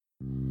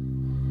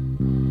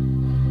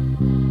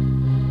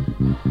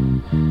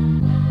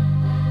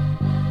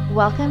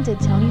Welcome to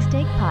Tony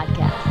Steak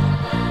Podcast.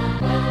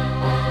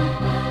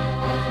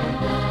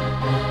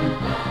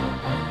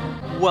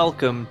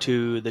 Welcome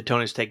to the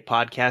Tony Steak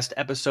Podcast,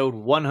 episode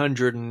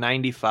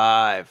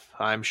 195.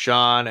 I'm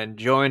Sean, and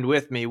joined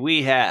with me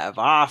we have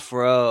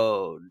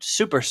Off-Road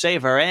Super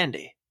Saver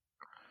Andy.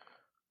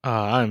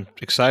 I'm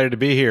excited to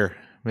be here.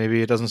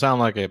 Maybe it doesn't sound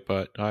like it,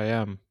 but I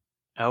am.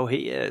 Oh,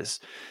 he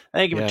is.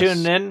 Thank you Yes. for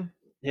tuning in.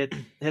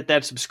 Hit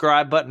that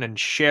subscribe button and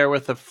share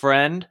with a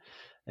friend.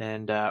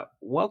 And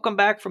welcome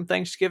back from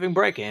Thanksgiving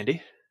break,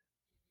 Andy.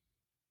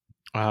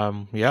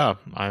 I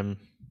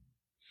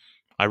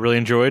really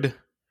enjoyed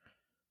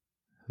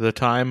the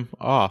time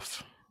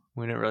off.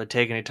 We didn't really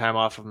take any time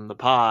off from the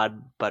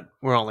pod, but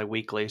we're only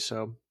weekly,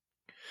 so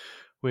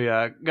we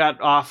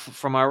got off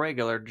from our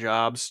regular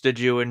jobs. Did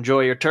you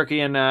enjoy your turkey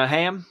and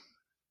ham?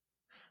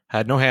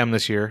 Had no ham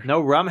this year.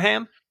 No rum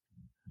ham?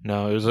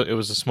 No, it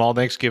was a small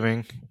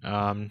Thanksgiving.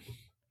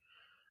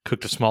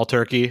 Cooked a small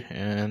turkey,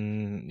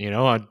 and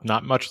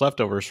not much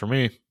leftovers for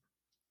me.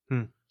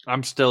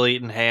 I'm still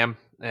eating ham,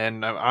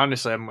 and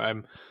honestly,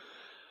 I'm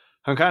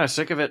kind of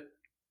sick of it.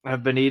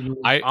 I've been eating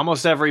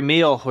almost every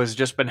meal has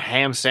just been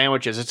ham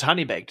sandwiches. It's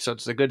honey baked, so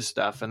it's the good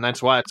stuff, and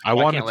that's why I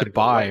wanted to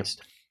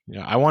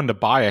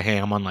buy a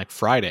ham on like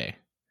Friday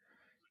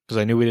because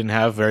I knew we didn't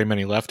have very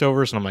many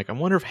leftovers, and I'm like, I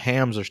wonder if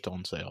hams are still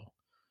on sale.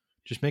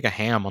 Just make a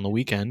ham on the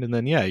weekend, and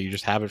then you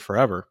just have it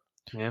forever.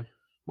 Yeah.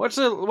 What's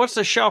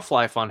the shelf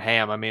life on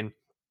ham? I mean,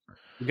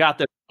 we got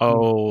the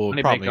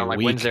probably on like a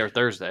week. Wednesday or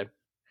Thursday.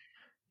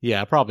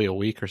 Yeah, probably a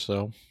week or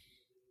so.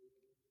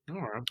 All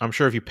right. I'm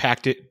sure if you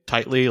packed it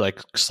tightly, like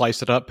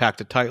sliced it up, packed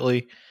it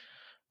tightly,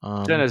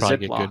 It's in a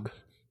Ziploc.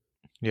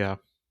 Yeah,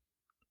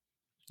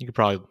 you could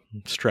probably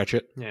stretch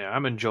it. Yeah,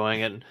 I'm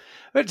enjoying it.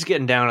 It's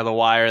getting down to the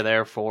wire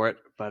there for it,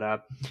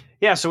 but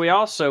so we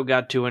also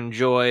got to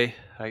enjoy,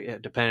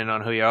 depending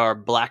on who you are,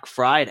 Black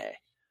Friday.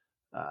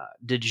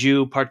 Did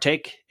you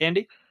partake,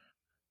 Andy?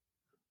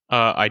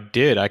 I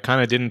did. I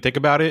kind of didn't think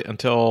about it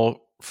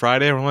until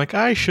Friday. I'm like,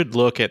 I should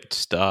look at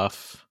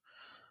stuff.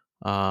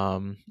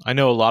 I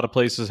know a lot of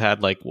places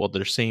had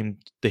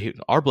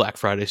our Black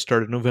Friday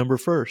started November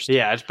 1st.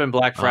 Yeah, it's been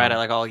Black Friday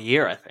like all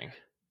year, I think.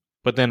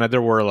 But then there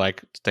were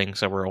like things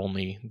that were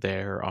only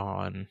there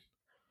on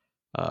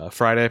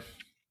Friday.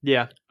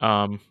 Yeah.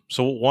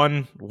 So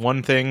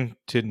one thing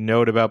to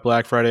note about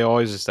Black Friday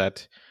always is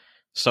that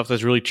stuff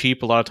that's really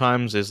cheap a lot of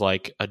times is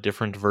like a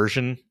different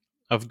version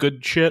of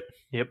good shit.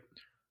 Yep.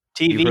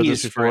 You've heard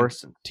this TVs, before? for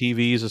instance.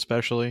 TVs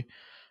especially.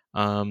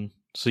 So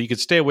you could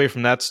stay away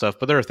from that stuff,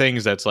 but there are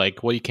things that's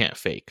like, well, you can't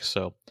fake.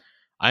 So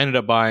I ended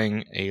up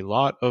buying a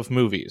lot of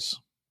movies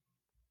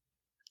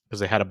because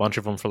they had a bunch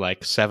of them for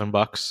like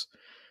 $7.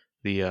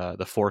 The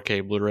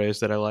 4K Blu-rays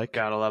that I like.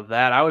 Gotta love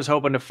that. I was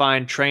hoping to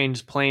find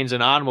Trains, Planes,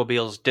 and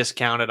Automobiles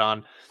discounted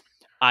on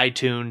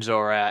iTunes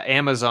or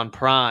Amazon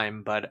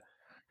Prime, but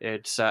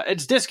it's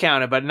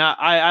discounted, but not.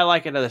 I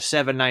like it at the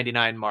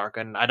 $7.99 mark,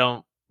 and I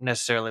don't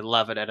necessarily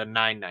love it at a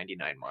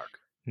 $9.99 mark.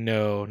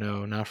 No,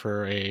 not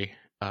for a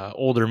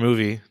older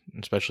movie,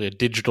 especially a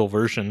digital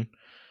version.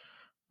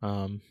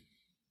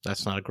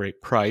 That's not a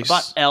great price. I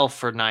bought Elf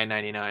for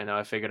 $9.99 though.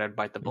 I figured I'd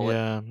bite the bullet.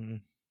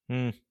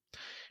 Yeah,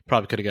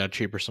 probably could have got it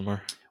cheaper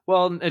somewhere.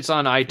 Well, it's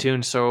on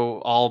iTunes, so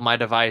all my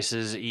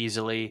devices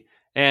easily,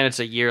 and it's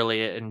a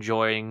yearly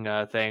enjoying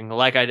thing.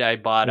 Like I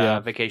bought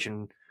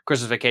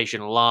Christmas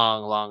Vacation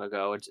long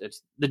ago.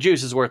 It's the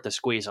juice is worth the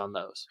squeeze on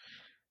those.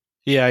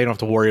 Yeah, you don't have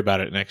to worry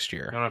about it next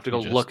year. You don't have to go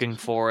looking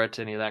for it,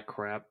 any of that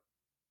crap.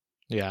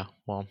 Yeah,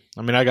 well,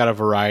 I mean, I got a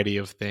variety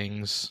of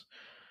things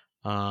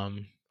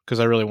because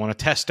I really want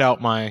to test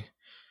out my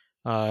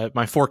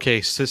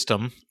 4K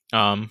system,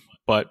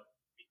 but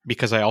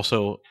because I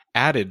also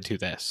added to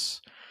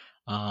this,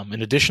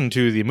 in addition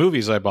to the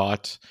movies I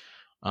bought,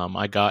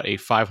 I got a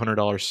 $500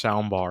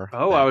 soundbar.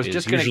 Oh, I was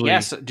just going to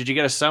guess. Did you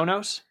get a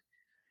Sonos?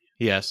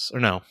 Yes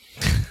or no?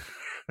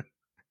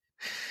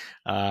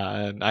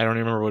 I don't even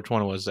remember which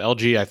one it was.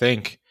 LG, I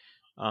think.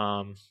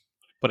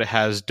 But it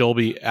has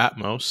Dolby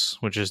Atmos,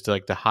 which is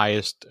like the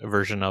highest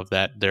version of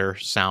their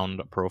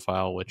sound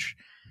profile, which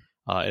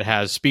it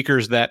has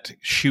speakers that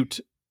shoot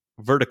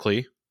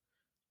vertically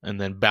and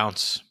then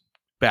bounce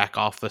back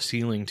off the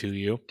ceiling to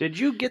you. Did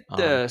you get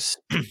the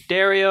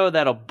stereo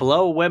that'll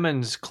blow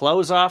women's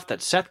clothes off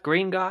that Seth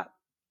Green got?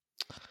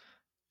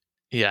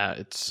 Yeah,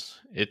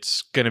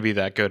 it's going to be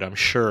that good, I'm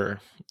sure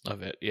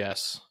of it,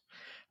 yes.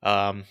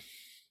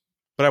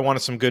 But I wanted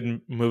some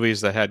good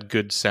movies that had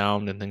good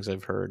sound and things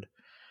I've heard.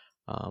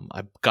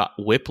 I got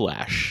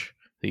Whiplash,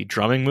 the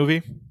drumming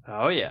movie.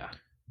 Oh, yeah.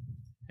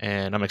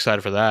 And I'm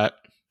excited for that.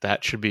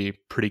 That should be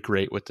pretty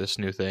great with this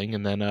new thing.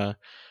 And then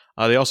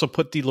they also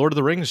put the Lord of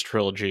the Rings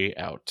trilogy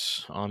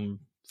out on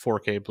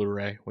 4K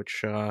Blu-ray,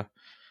 which I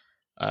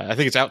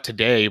think it's out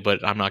today,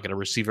 but I'm not going to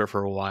receive it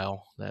for a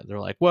while. They're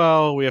like,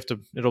 well,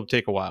 it'll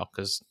take a while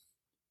because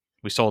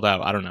we sold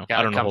out. I don't know.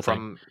 I don't know the whole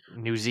from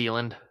New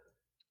Zealand.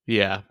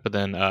 Yeah, but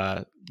then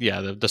the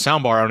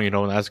soundbar, I don't even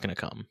know when that's going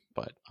to come,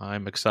 but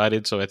I'm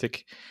excited. So I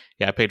think,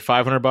 I paid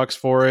 $500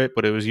 for it,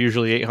 but it was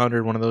usually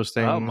 $800, one of those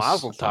things. Oh,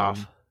 mazel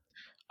tov.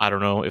 I don't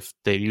know if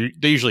they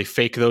usually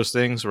fake those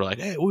things. We're like,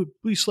 hey,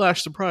 we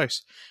slashed the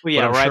price. Well,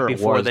 yeah, But I'm sure it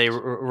was.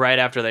 right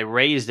after they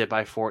raised it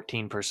by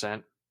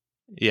 14%.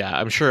 Yeah,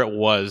 I'm sure it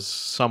was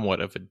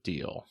somewhat of a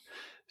deal.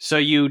 So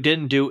you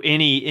didn't do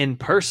any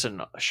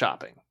in-person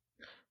shopping?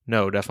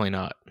 No, definitely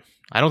not.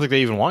 I don't think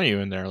they even want you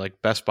in there.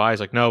 Like Best Buy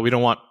is like, no, we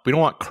don't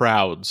want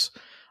crowds.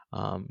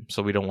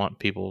 So we don't want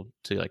people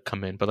to like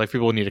come in. But like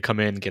people need to come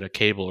in and get a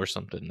cable or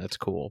something. That's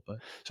cool. But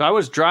So I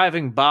was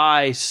driving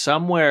by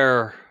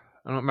somewhere,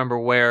 I don't remember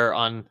where,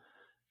 on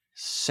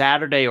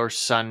Saturday or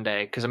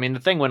Sunday, because I mean the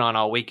thing went on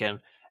all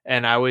weekend,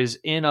 and I was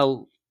in a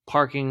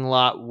parking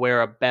lot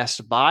where a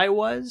Best Buy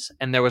was,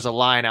 and there was a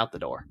line out the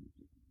door.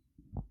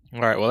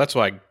 all right, well that's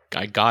why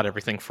I got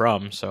everything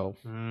from. So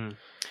Mm.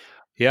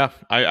 yeah,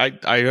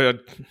 I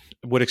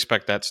would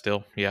expect that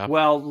still. Yeah.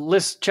 Well,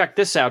 let's check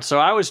this out. So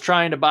I was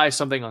trying to buy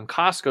something on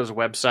Costco's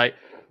website,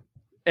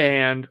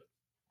 and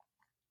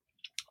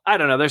I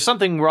don't know, there's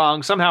something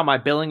wrong. Somehow my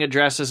billing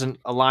address isn't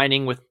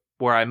aligning with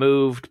where I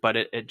moved, but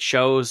it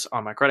shows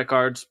on my credit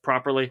cards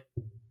properly.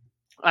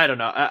 I don't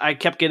know. I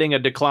kept getting a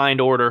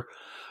declined order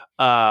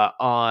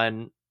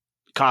on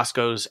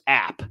Costco's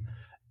app,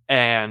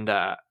 and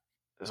I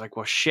was like,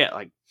 well, shit.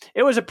 Like,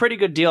 it was a pretty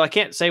good deal. I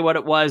can't say what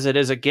it was. It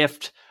is a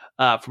gift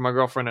for my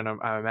girlfriend, and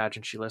I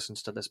imagine she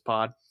listens to this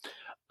pod.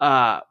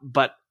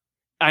 But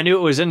I knew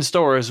it was in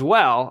store as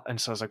well, and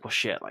so I was like, well,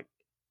 shit. Like,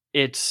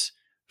 it's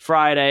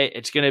Friday.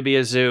 It's going to be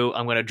a zoo.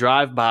 I'm going to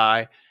drive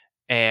by.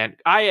 And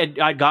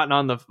I'd gotten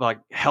on the like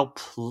help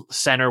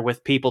center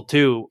with people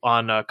too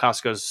on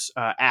Costco's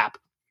app,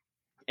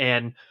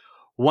 and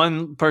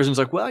one person's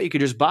like, "Well, you could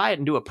just buy it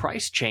and do a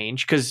price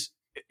change," because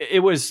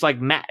it was like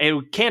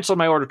it canceled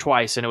my order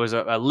twice, and it was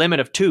a limit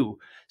of 2.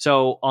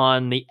 So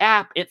on the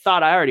app, it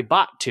thought I already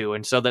bought 2,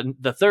 and so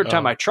the third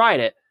time I tried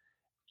it,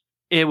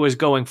 it was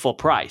going full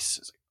price.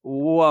 It's like,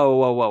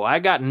 whoa! I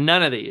got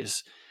none of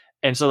these,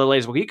 and so the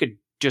lady's, well, you could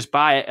just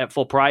buy it at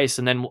full price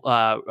and then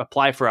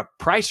apply for a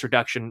price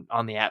reduction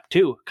on the app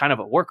too. Kind of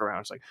a workaround.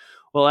 It's like,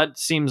 well, that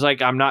seems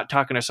like I'm not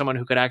talking to someone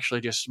who could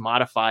actually just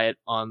modify it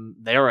on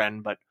their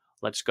end, but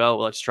let's go.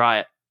 Let's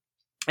try it.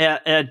 Yeah,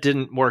 it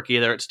didn't work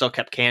either. It still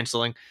kept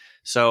canceling.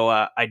 So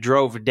I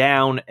drove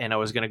down, and I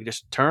was going to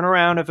just turn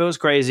around if it was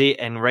crazy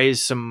and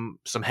raise some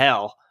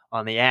hell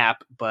on the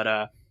app.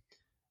 But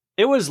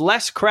it was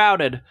less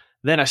crowded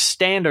than a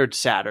standard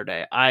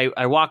Saturday.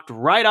 I walked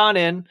right on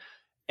in,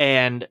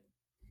 and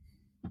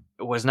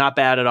it was not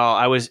bad at all.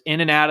 I was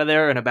in and out of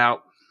there in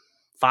about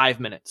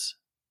 5 minutes.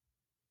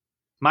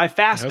 My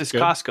fastest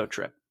Costco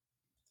trip.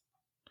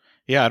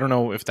 Yeah, I don't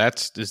know if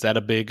is that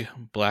a big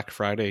Black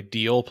Friday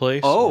deal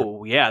place?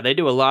 Oh, yeah, they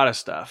do a lot of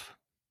stuff.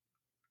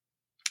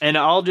 And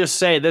I'll just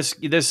say this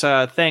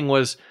thing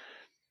was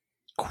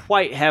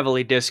quite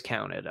heavily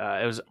discounted.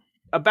 It was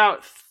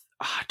about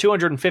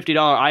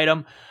 $250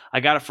 item.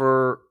 I got it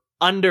for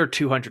under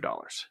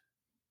 $200.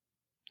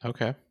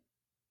 Okay.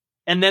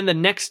 And then the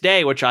next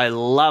day, which I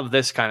love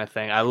this kind of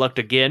thing, I looked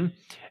again,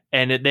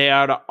 and they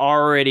had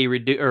already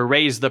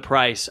raised the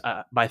price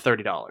by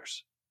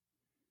 $30.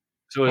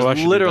 So it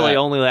was literally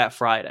only that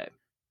Friday.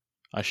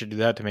 I should do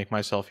that to make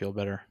myself feel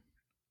better.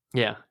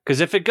 Yeah, because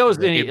if it goes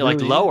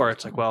lower,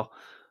 it's like, well,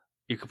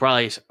 you could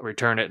probably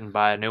return it and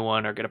buy a new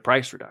one or get a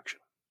price reduction.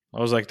 I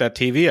was like, that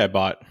TV I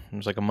bought, it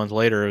was like a month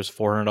later, it was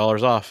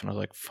 $400 off, and I was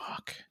like,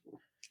 fuck.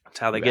 That's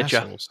how they get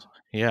you.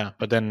 Yeah,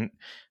 but then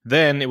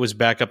it was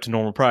back up to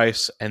normal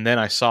price, and then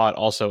I saw it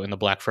also in the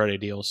Black Friday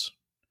deals.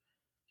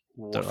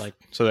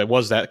 So that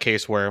was that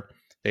case where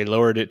they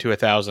lowered it to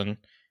 $1,000,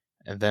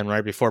 and then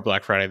right before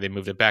Black Friday they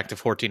moved it back to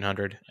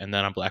 $1,400, and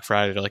then on Black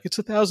Friday they're like, it's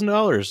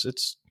 $1,000,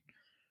 it's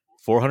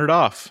 $400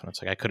 off. And it's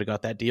like, I could have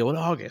got that deal in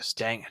August.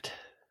 Dang it!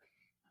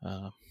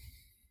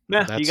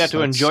 You got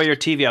to enjoy your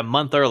TV a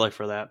month early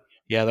for that.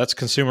 Yeah, that's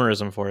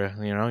consumerism for you.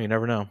 You know, you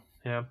never know.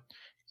 Yeah.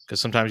 Because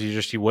sometimes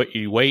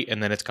you wait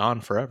and then it's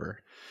gone forever.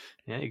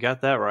 Yeah, you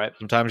got that right.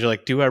 Sometimes you're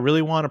like, do I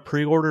really want to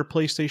pre-order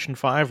PlayStation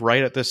 5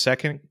 right at this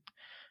second?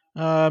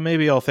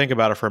 Maybe I'll think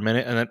about it for a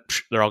minute, and then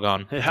they're all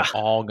gone. Yeah.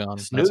 They're all gone.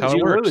 Snooze, that's how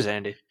it works,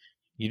 Andy.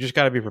 You just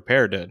got to be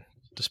prepared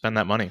to spend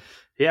that money.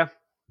 Yeah,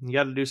 you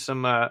got to do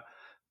some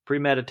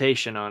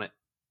premeditation on it.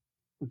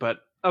 But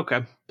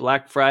okay,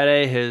 Black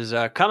Friday has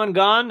come and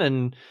gone,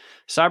 and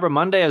Cyber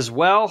Monday as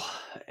well.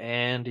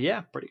 And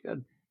yeah, pretty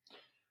good.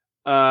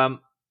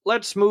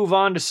 Let's move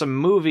on to some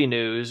movie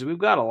news. We've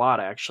got a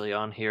lot actually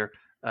on here.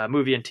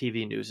 Movie and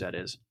TV news, that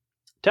is.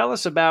 Tell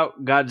us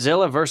about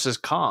Godzilla vs.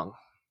 Kong.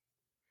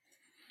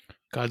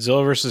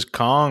 Godzilla vs.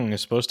 Kong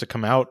is supposed to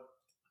come out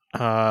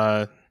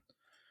at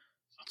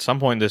some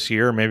point this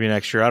year, maybe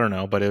next year. I don't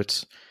know, but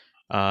it's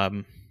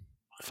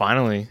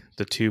finally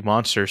the two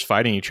monsters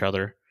fighting each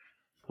other.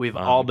 We've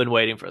all been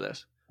waiting for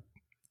this.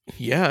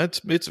 Yeah,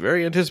 it's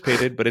very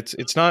anticipated, but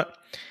it's not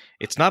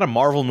a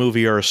Marvel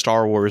movie or a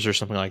Star Wars or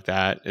something like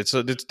that. It's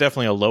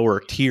definitely a lower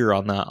tier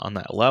on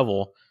that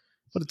level,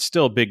 but it's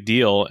still a big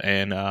deal.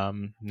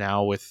 And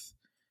now with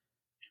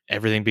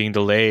everything being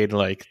delayed,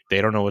 like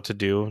they don't know what to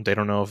do. They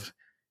don't know if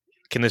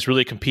can this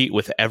really compete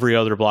with every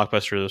other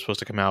blockbuster that's supposed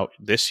to come out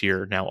this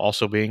year now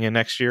also being in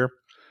next year.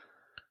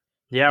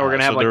 Yeah, we're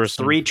gonna have so there like was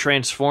some- 3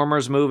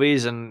 Transformers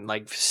movies and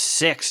like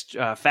 6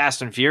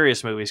 Fast and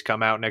Furious movies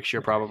come out next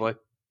year, probably.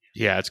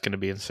 Yeah, it's going to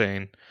be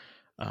insane.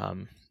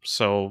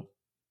 So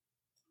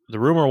the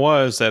rumor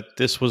was that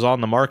this was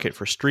on the market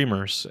for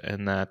streamers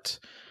and that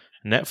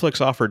Netflix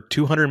offered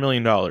 $200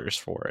 million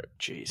for it,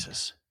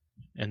 Jesus.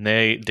 and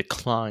they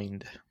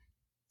declined.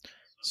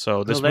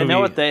 So this Well, they movie,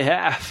 know what they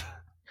have.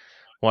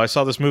 well, I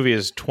saw this movie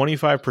is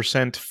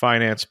 25%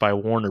 financed by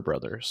Warner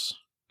Brothers.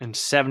 And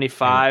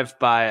 75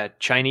 by a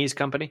Chinese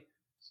company.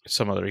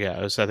 Some other,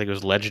 I think it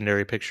was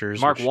Legendary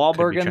Pictures. Mark which could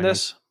Wahlberg be in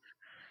Chinese.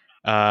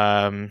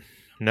 this?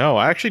 No,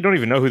 I actually don't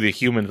even know who the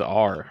humans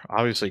are.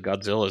 Obviously,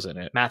 Godzilla's in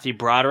it. Matthew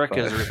Broderick But-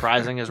 is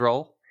reprising his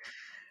role.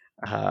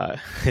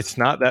 It's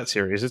not that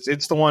serious.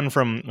 It's the one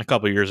from a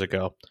couple years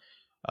ago.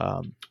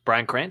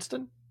 Bryan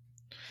Cranston?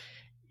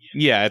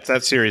 Yeah, it's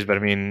that series, but I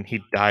mean,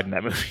 he died in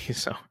that movie.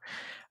 So,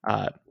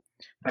 I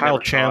Kyle never saw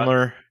it.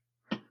 Chandler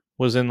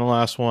was in the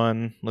last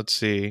one. Let's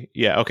see.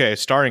 Yeah, okay,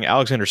 starring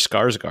Alexander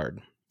Skarsgård.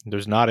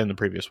 There's not in the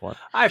previous one.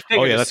 I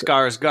figured yeah, the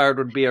that's- Skarsgård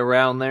would be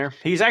around there.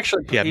 He's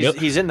actually Yeah,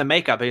 he's in the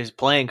makeup. He's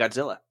playing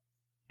Godzilla.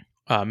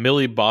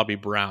 Millie Bobby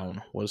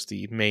Brown was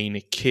the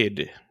main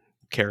kid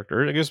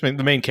character. I guess the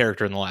main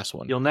character in the last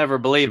one. You'll never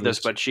believe She this,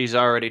 was- but she's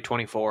already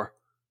 24.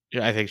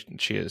 Yeah, I think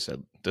she is at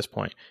this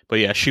point. But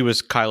yeah, she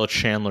was Kyle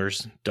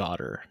Chandler's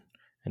daughter,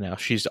 and now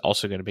she's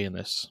also going to be in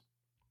this.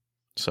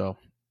 So,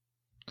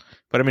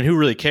 but I mean, who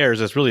really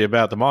cares? It's really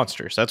about the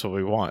monsters. That's what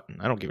we want.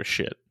 I don't give a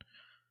shit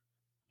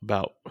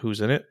about who's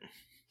in it.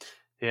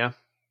 Yeah.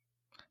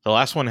 The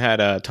last one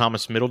had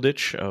Thomas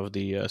Middleditch of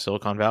the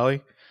Silicon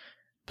Valley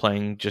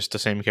playing just the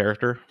same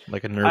character,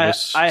 like a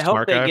nervous, I hope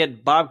smart they guy.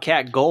 get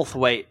Bobcat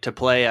Goldthwait to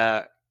play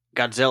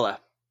Godzilla.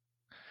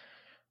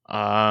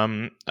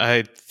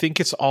 I think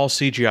it's all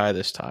CGI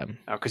this time.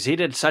 Because he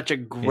did such a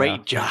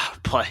great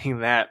job playing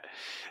that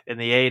in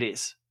the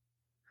 80s.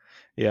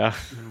 Yeah,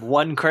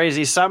 One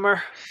Crazy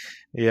Summer.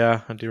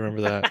 yeah, I do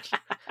remember that.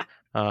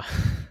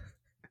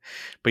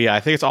 But yeah,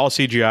 I think it's all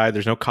CGI.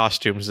 There's no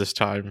costumes this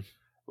time.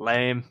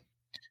 Lame.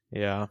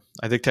 Yeah,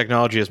 I think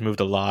technology has moved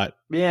a lot.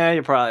 Yeah,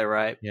 you're probably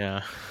right.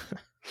 Yeah.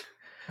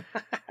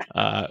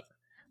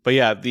 But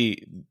yeah, the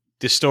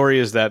story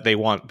is that they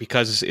want,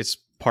 because it's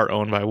part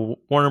owned by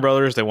Warner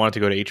Brothers, they want it to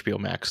go to HBO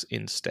Max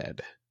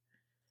instead.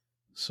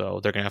 So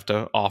they're gonna have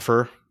to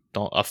offer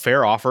a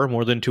fair offer,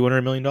 more than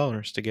 $200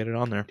 million to get it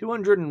on there.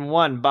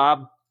 201,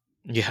 Bob.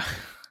 Yeah,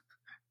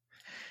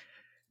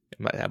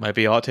 that might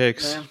be all it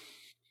takes. Yeah.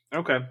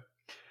 Okay.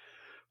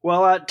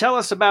 Well, tell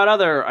us about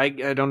other. I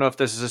don't know if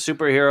this is a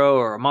superhero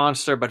or a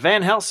monster, but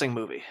Van Helsing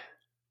movie.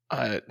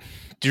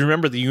 Do you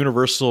remember the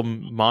Universal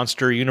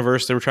Monster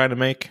Universe they were trying to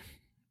make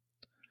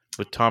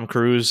with Tom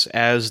Cruise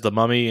as the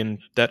Mummy and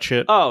that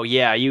shit? Oh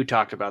yeah, you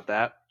talked about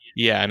that.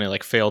 Yeah, and it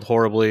like failed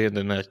horribly, and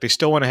then they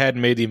still went ahead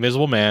and made The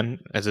Invisible Man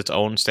as its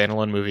own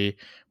standalone movie,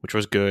 which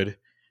was good.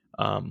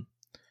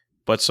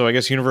 But so I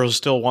guess Universal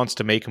still wants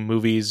to make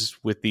movies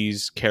with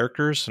these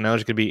characters, so now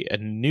there's going to be a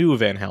new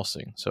Van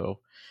Helsing. So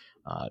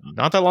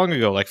not that long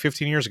ago, like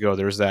 15 years ago,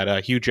 there was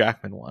that Hugh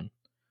Jackman one.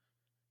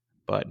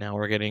 But now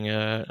we're getting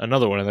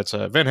another one, and that's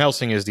Van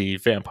Helsing is the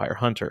vampire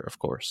hunter, of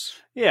course.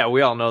 Yeah,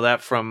 we all know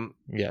that from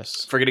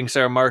Yes. Forgetting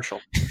Sarah Marshall.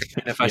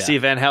 And if I Yeah. see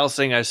Van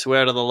Helsing, I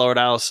swear to the Lord,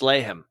 I'll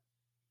slay him.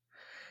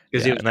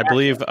 'Cause he Yeah, was and I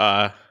believe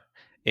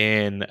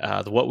in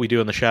the What We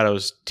Do in the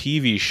Shadows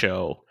TV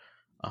show,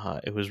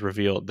 it was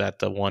revealed that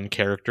the one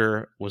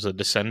character was a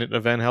descendant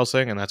of Van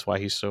Helsing, and that's why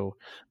he's so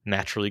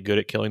naturally good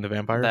at killing the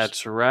vampires.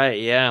 That's right.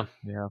 Yeah.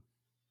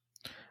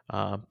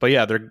 But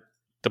yeah,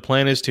 the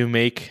plan is to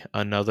make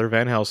another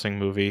Van Helsing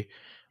movie,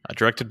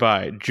 directed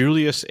by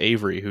Julius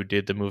Avery, who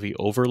did the movie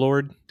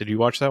Overlord. Did you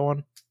watch that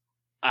one?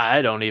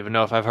 I don't even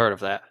know if I've heard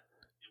of that.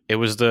 It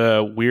was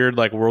the weird,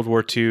 like World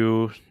War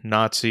II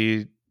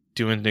Nazi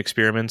doing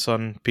experiments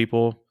on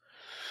people.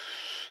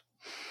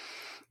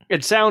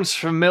 It sounds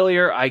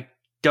familiar. I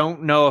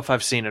don't know if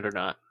I've seen it or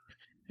not.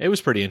 It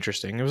was pretty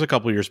interesting. It was a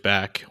couple years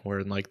back, where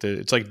in like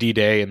it's like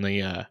D-Day, and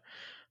the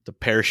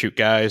parachute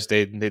guys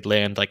they'd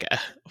land like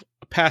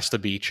past the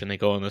beach, and they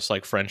go in this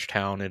like French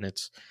town, and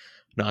it's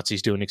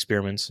Nazis doing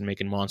experiments and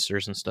making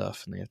monsters and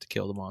stuff, and they have to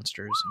kill the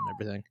monsters and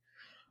everything.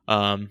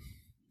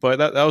 But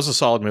that was a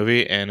solid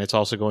movie, and it's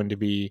also going to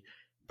be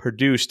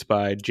produced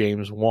by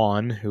James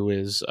Wan, who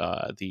is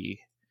the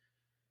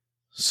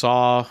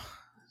Saw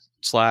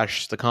 /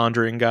 The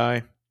Conjuring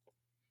guy.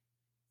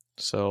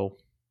 So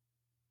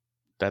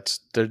that's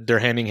they're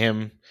handing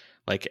him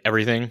like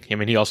everything. I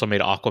mean, he also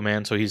made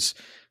Aquaman, so he's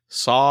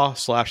Saw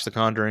 / The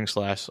Conjuring /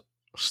 Aquaman.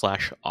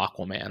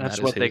 That's That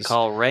is what they his-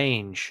 call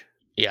range.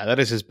 Yeah, that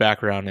is his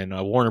background, and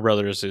Warner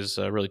Brothers is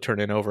really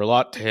turning over a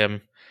lot to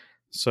him.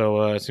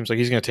 So it seems like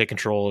he's going to take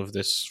control of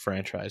this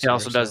franchise. He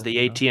also here, does so, the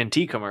you know.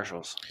 AT&T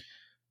commercials.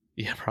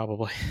 Yeah,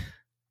 probably.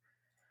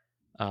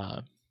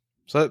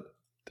 So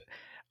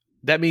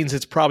that means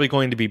it's probably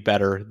going to be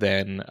better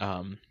than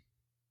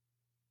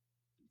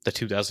the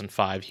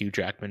 2005 Hugh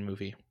Jackman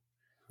movie.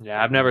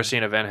 Yeah, I've never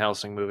seen a Van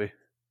Helsing movie.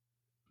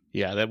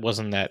 Yeah, that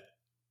wasn't that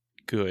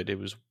good. It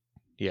was,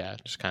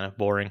 just kind of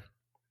boring.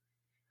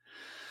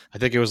 I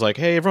think it was like,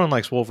 hey, everyone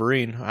likes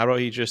Wolverine. How about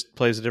he just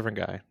plays a different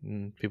guy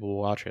and people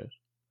will watch it?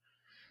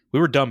 We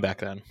were dumb back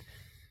then.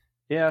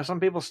 Yeah, some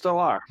people still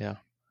are. Yeah,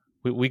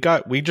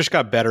 we just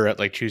got better at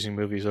like choosing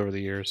movies over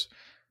the years.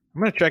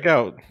 I'm gonna check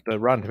out the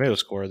Rotten Tomato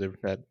score.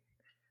 That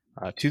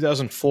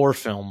 2004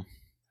 film.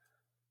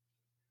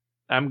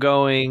 I'm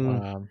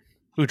going.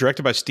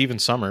 Directed by Steven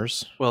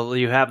Sommers. Well,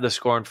 you have the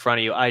score in front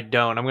of you. I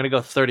don't. I'm going to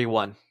go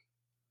 31.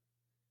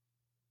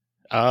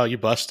 Oh, you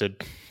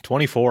busted.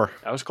 24.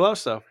 That was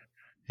close, though.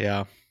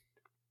 Yeah.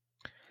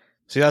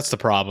 See, that's the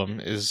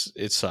problem. Is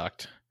it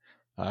sucked.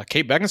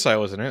 Kate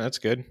Beckinsale was in it. That's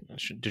good.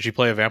 Did she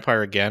play a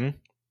vampire again?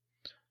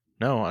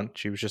 No,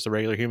 she was just a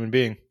regular human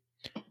being.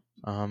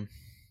 And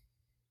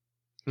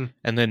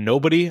then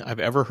nobody I've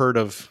ever heard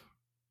of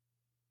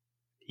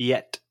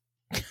yet.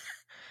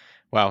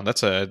 Wow,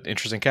 that's an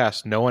interesting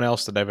cast. No one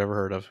else that I've ever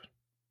heard of.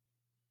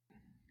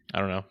 I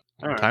don't know.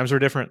 Right. Times were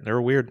different. They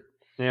were weird.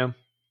 Yeah.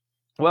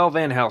 Well,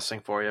 Van Helsing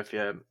for you if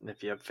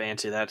you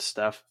fancy that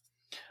stuff.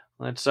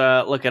 Let's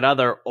look at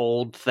other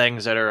old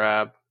things that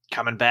are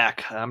coming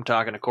back. I'm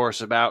talking, of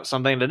course, about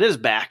something that is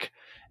back,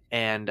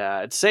 and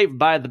it's Saved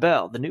by the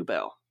Bell, the new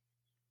Bell.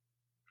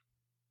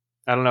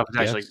 I don't know if it's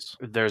actually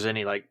if there's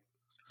any like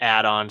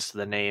add-ons to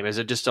the name. Is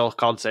it just still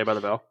called Saved by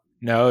the Bell?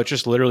 No, it's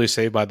just literally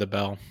Saved by the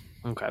Bell.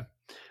 Okay.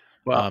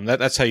 Well,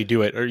 that's how you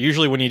do it. Or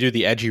usually when you do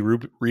the edgy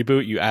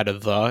reboot, you add a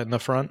 "the" in the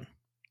front.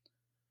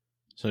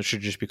 So it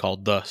should just be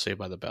called The Saved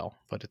by the Bell,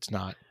 but it's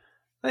not.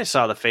 They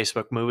saw the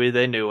Facebook movie.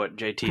 They knew what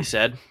JT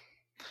said.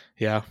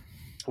 Yeah.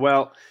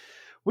 Well,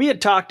 we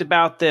had talked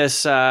about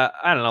this,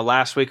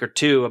 last week or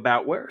two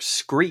about where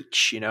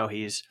Screech,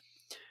 he's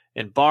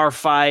in bar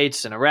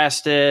fights and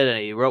arrested,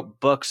 and he wrote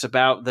books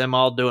about them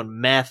all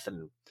doing meth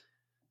and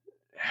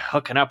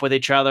hooking up with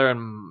each other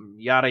and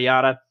yada,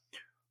 yada.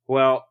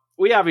 Well,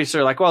 we obviously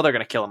are like, well, they're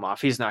going to kill him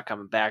off. He's not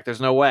coming back. There's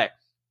no way.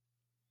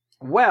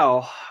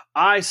 Well,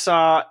 I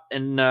saw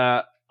an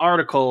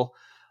article,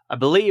 I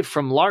believe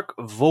from Lark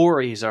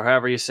Voorhees, or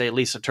however you say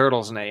Lisa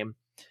Turtle's name,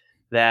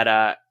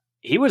 that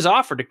he was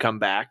offered to come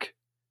back,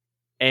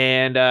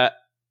 and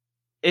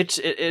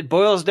it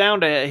boils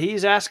down to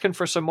he's asking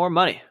for some more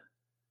money.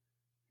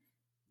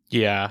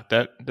 Yeah,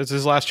 that's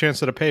his last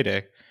chance at a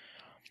payday.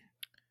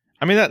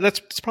 I mean,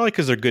 that's probably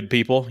because they're good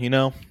people,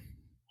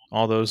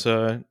 all those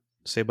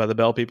Saved by the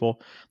Bell people.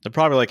 They're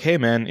probably like, hey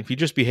man, if you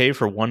just behave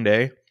for one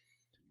day,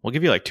 we'll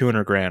give you like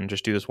 $200,000.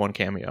 Just do this one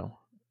cameo.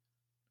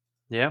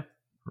 Yeah.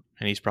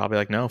 And he's probably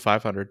like, no,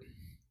 500.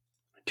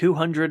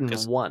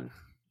 201.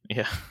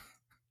 Yeah.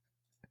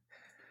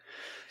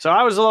 So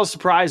I was a little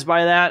surprised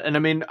by that. And I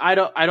mean, I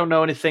don't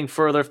know anything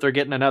further if they're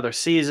getting another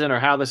season or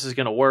how this is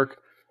going to work,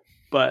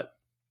 but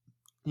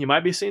you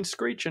might be seeing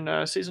Screech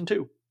in season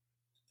 2.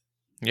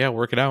 Yeah,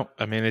 work it out.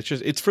 I mean,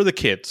 it's for the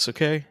kids.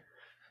 Okay.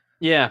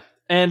 Yeah.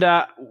 And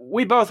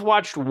we both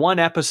watched one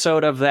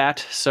episode of that,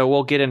 so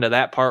we'll get into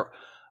that part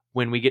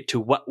when we get to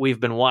what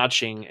we've been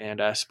watching.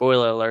 And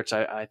spoiler alerts,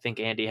 I think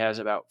Andy has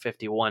about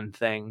 51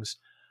 things.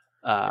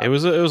 It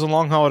was a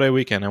long holiday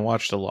weekend. I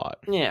watched a lot.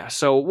 Yeah,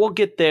 so we'll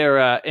get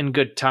there in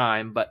good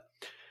time. But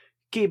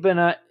keeping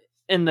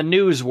in the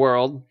news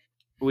world,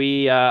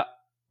 we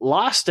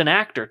lost an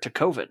actor to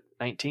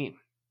COVID-19.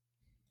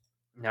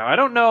 Now, I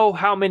don't know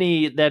how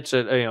many that's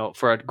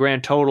for a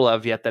grand total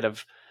of yet that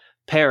have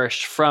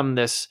perished from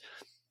this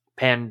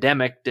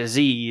pandemic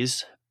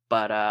disease,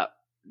 but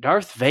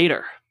Darth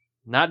Vader,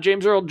 not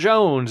James Earl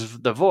Jones,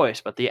 the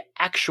voice, but the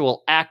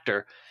actual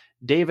actor,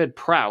 David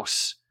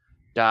Prowse,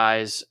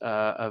 dies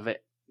of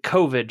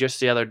COVID just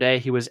the other day.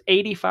 He was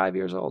 85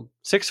 years old.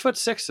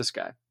 6'6", this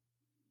guy.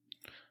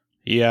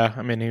 Yeah,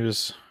 I mean, he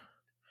was...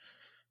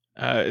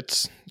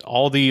 it's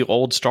all the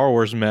old Star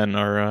Wars men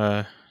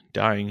are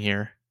dying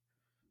here.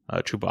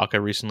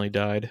 Chewbacca recently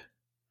died.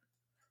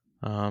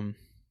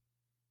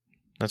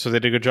 That's what they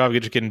did a good job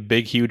of just getting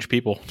big, huge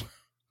people.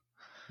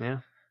 Yeah.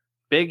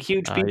 Big,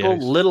 huge people,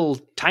 little,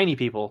 tiny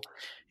people.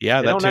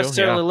 Yeah, they don't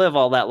necessarily live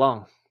all that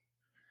long.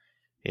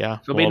 Yeah.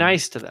 So be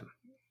nice to them.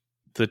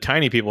 The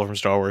tiny people from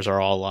Star Wars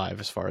are all alive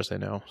as far as I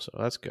know, so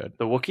that's good.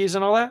 The Wookiees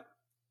and all that?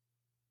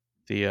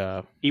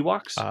 The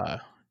Ewoks?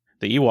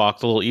 The Ewok,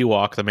 the little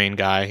Ewok, the main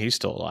guy, he's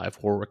still alive.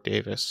 Warwick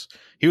Davis.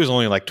 He was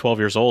only like 12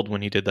 years old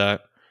when he did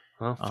that.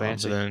 Oh,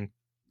 fancy. And then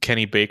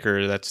Kenny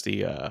Baker, that's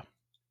the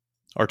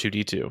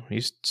R2-D2.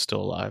 He's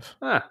still alive.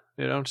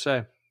 You don't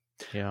say.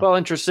 Yeah. Well,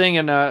 interesting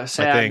and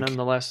sad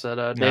nonetheless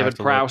that David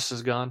Prowse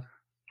is gone.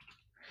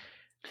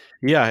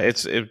 Yeah,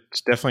 it's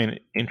definitely an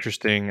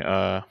interesting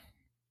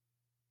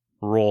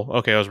role.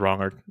 Okay, I was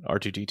wrong.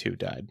 R2-D2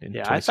 died in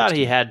 2016. I thought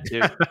he had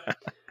to.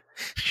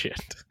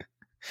 Shit.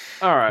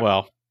 All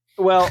right.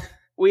 Well,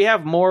 we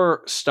have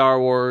more Star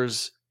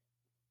Wars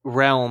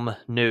realm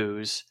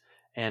news,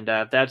 and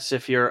that's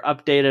if you're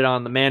updated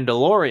on The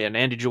Mandalorian.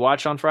 And did you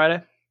watch on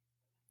Friday?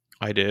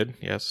 I did,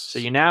 yes. So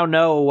you now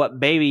know what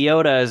Baby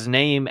Yoda's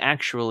name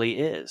actually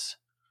is.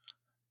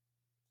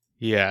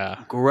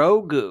 Yeah.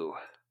 Grogu.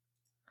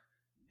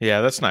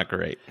 Yeah, that's not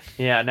great.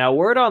 Yeah, now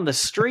word on the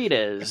street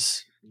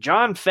is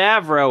Jon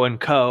Favreau and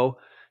co.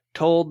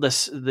 told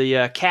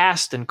the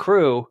cast and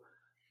crew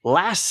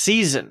last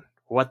season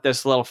what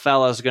this little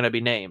fella is going to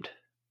be named.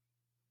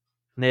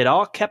 And they'd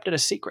all kept it a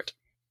secret.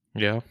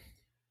 Yeah.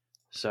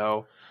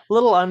 So, a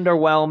little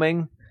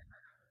underwhelming.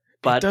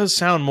 But it does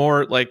sound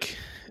more like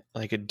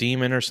a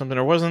demon or something.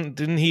 Or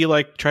didn't he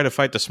like try to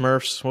fight the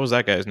Smurfs? What was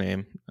that guy's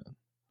name?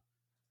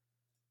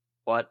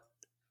 What?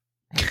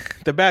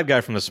 The bad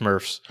guy from the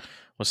Smurfs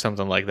was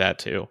something like that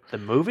too. The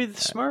movie The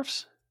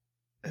Smurfs?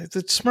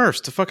 The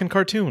Smurfs, the fucking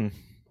cartoon.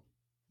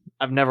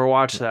 I've never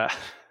watched that.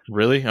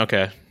 Really?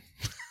 Okay.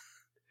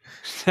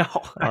 No.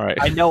 All right.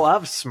 I know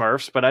of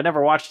Smurfs, but I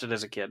never watched it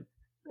as a kid.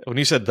 When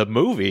you said the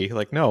movie,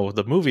 like, no,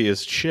 the movie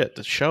is shit.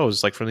 The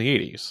show's like from the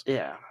 80s.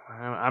 Yeah,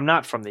 I'm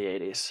not from the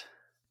 80s.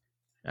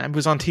 It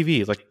was on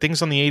TV. Like,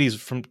 things on the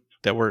 80s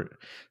that were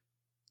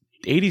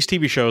 80s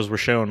TV shows were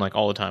shown like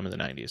all the time in the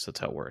 90s. That's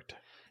how it worked.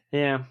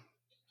 Yeah.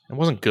 It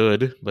wasn't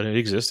good, but it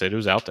existed. It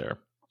was out there.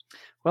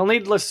 Well,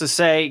 needless to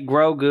say,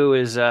 Grogu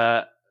is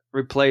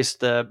replaced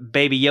the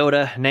Baby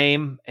Yoda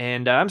name,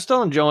 and I'm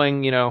still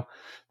enjoying,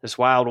 this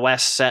Wild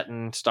West set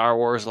in Star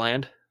Wars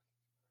land.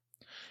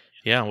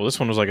 Yeah, well, this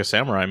one was like a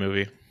samurai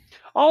movie.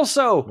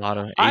 Also, A lot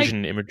of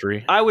Asian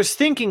imagery. I was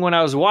thinking when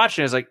I was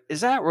watching, I was like,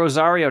 is that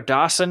Rosario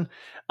Dawson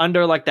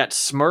under like that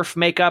Smurf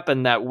makeup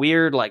and that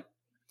weird like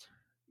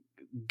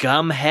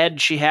gum head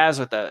she has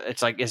with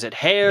it's like, is it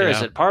hair? Yeah.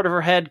 Is it part of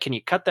her head? Can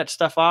you cut that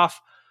stuff off?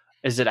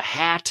 Is it a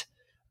hat?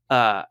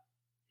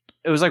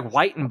 It was like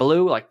white and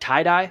blue, like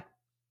tie-dye.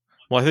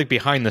 Well, I think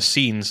behind the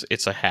scenes,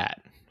 it's a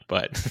hat,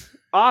 but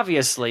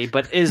Obviously,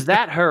 but is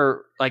that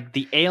her, like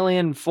the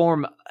alien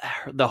form,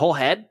 the whole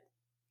head?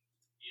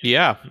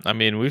 yeah, I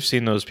mean, we've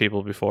seen those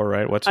people before,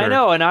 right? What's her I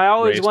know, and I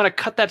always race? want to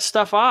cut that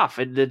stuff off.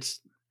 It's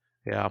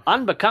Yeah,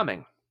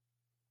 unbecoming.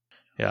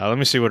 yeah. Let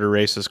me see what her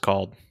race is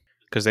called,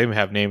 because they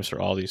have names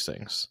for all these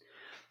things.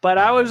 But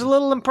I was a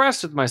little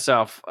impressed with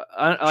myself.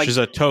 She's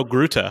a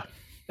Togruta.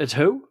 It's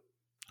who?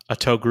 A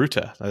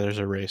Togruta. There's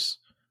a race.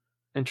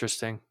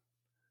 Interesting.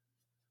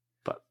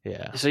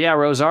 Yeah. So yeah,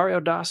 Rosario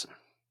Dawson.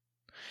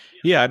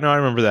 Yeah, no, I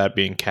remember that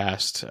being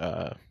cast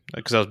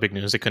because that was big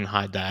news. They couldn't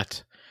hide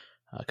that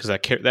because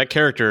that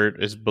character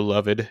is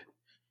beloved.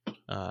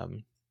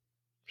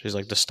 She's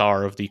like the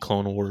star of the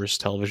Clone Wars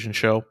television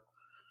show.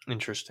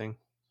 Interesting.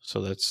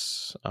 So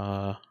that's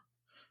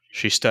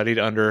she studied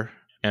under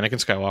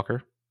Anakin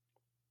Skywalker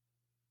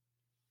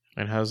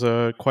and has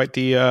quite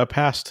the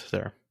past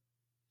there.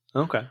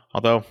 Okay.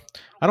 Although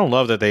I don't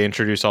love that they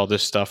introduce all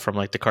this stuff from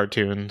like the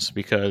cartoons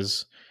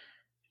because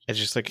it's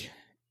just like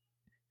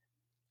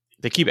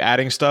they keep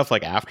adding stuff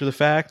like after the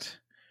fact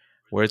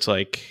where it's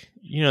like,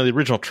 the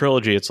original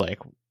trilogy, it's like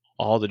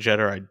all the Jedi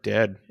are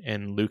dead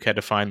and Luke had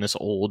to find this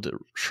old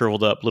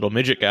shriveled up little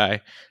midget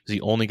guy. He's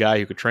the only guy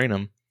who could train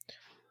him.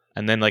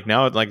 And then like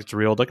now it's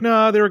real like,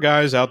 no, there were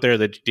guys out there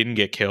that didn't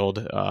get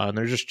killed and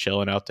they're just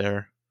chilling out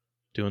there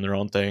doing their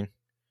own thing.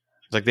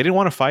 It's like they didn't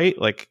want to fight.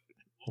 Like,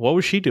 what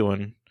was she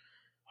doing?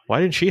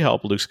 Why didn't she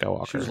help Luke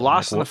Skywalker? She was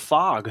lost in the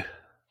fog.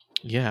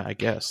 Yeah, I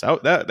guess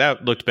that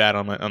looked bad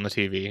on the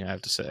TV. I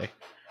have to say,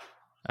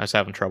 I was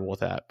having trouble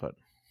with that, but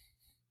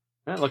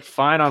That looked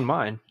fine on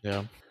mine.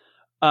 yeah.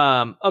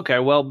 Okay,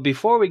 well,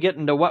 before we get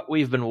into what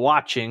we've been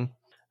watching,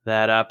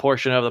 that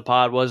portion of the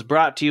pod was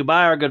brought to you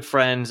by our good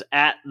friends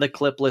at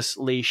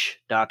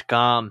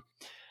thecliplessleash.com.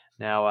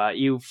 Now,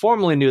 you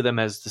formerly knew them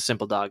as the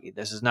Simple Doggy.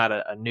 This is not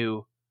a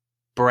new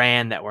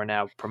brand that we're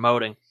now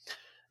promoting.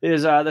 It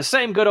is the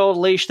same good old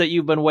leash that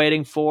you've been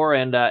waiting for,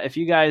 and if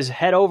you guys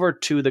head over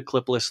to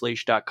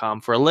thecliplessleash.com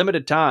for a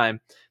limited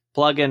time,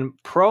 plug in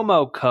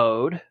promo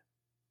code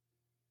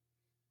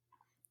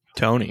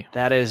Tony.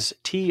 That is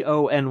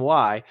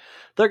TONY.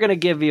 They're going to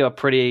give you a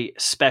pretty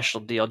special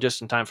deal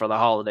just in time for the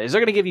holidays.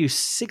 They're going to give you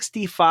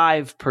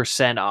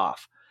 65%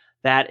 off.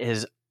 That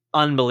is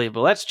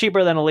unbelievable. That's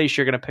cheaper than a leash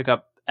you're going to pick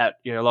up at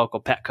your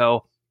local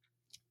Petco.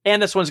 And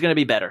this one's going to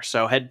be better.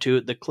 So head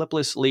to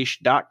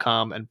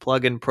thecliplessleash.com and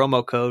plug in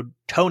promo code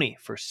Tony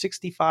for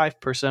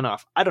 65%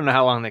 off. I don't know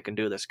how long they can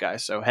do this,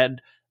 guys. So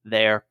head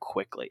there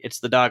quickly.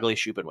 It's the dog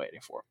leash you've been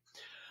waiting for.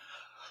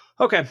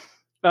 Okay.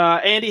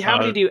 Andy, how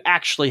many do you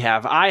actually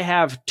have? I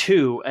have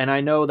 2, and I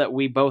know that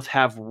we both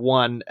have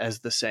 1 as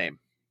the same.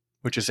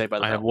 Which is Saved by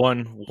the Bell. I have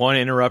one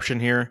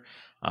interruption here.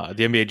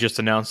 The NBA just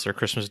announced their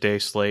Christmas Day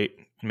slate,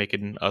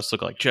 making us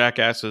look like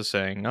jackasses,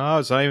 saying, "Oh,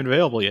 it's not even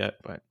available yet."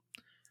 But,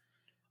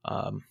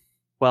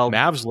 well,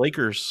 Mavs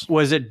Lakers,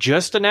 was it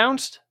just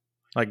announced?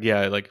 like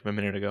a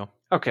minute ago.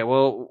 Okay,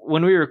 well,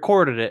 when we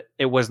recorded it,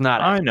 it was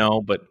not. I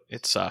know, but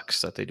it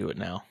sucks that they do it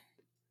now.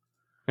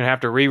 Gonna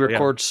have to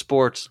re-record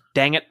sports.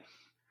 Dang it!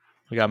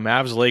 We got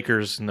Mavs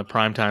Lakers in the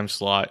primetime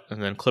slot,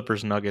 and then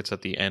Clippers Nuggets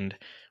at the end,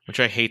 which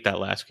I hate that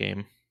last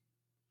game.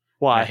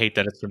 Why? I hate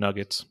that it's the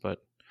Nuggets, but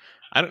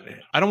I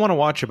don't want to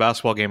watch a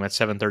basketball game at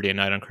 7:30 at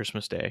night on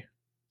Christmas Day.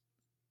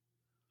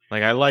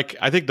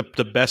 I think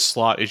the best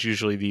slot is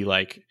usually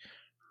the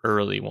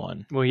early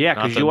one. Well, yeah,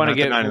 because you want to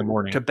get 9 in the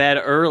morning. to bed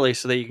early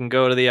so that you can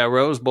go to the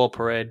Rose Bowl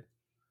parade.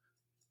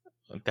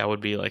 That would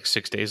be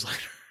 6 days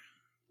later.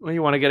 Well,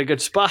 you want to get a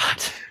good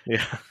spot.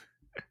 Yeah.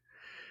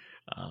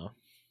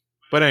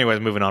 But anyways,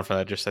 moving on from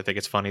that, just I think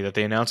it's funny that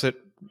they announce it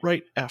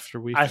right after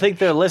we. I think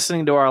they're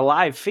listening to our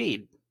live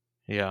feed.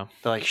 Yeah.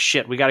 They're like,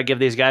 shit, we got to give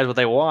these guys what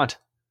they want.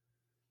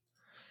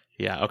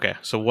 Yeah. Okay.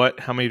 So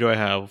how many do I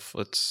have?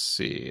 Let's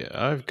see.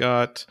 I've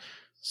got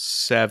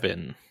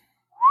 7.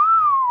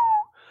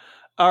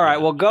 All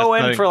right, well, go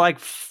That's in not for like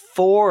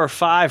 4 or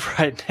 5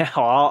 right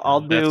now.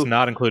 I'll do. That's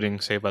not including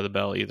Saved by the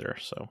Bell either.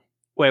 So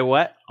Wait,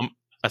 what?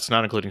 that's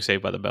not including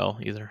Saved by the Bell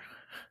either.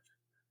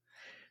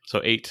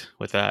 So 8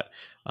 with that.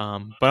 But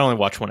I only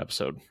watched 1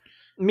 episode.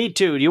 Me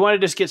too. Do you want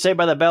to just get Saved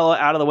by the Bell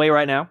out of the way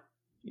right now?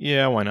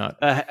 Yeah, why not?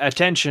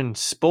 Attention,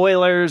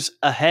 spoilers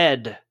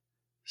ahead.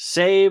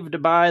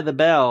 Saved by the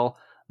Bell,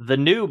 The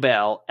New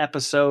Bell,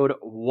 episode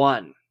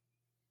 1.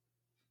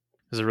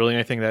 Is there really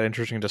anything that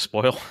interesting to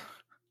spoil?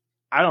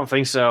 I don't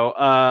think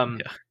so.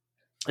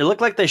 It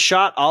looked like they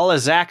shot all of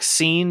Zach's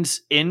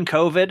scenes in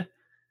COVID.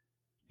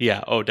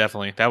 Yeah. Oh,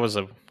 definitely. That was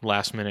a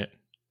last minute.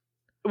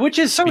 Which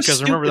is so Because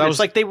stupid. remember, that It's was-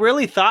 like they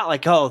really thought,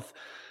 like, oh,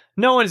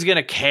 no one's going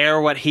to care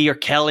what he or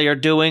Kelly are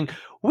doing.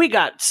 We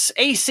got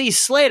AC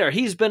Slater.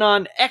 He's been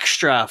on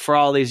Extra for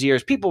all these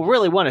years. People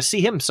really want to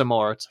see him some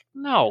more. It's like,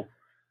 no.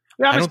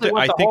 We obviously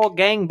want the whole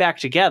gang back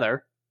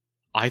together.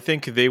 I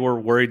think they were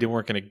worried they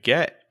weren't going to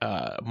get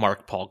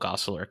Mark Paul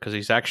Gosselaar because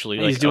he's actually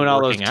He's doing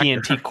all those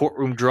TNT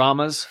courtroom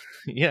dramas.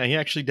 Yeah, he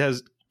actually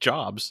does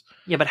jobs.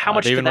 Yeah, but how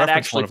much they did even that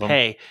referenced one actually of them.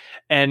 pay?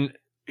 And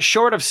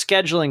short of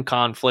scheduling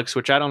conflicts,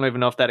 which I don't even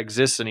know if that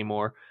exists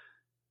anymore,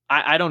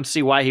 I don't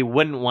see why he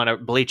wouldn't want to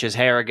bleach his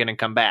hair again and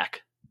come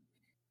back.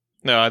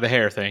 No, the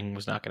hair thing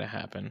was not going to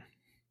happen.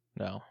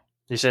 No.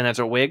 You saying that's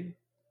a wig?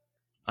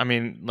 I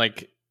mean,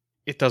 like,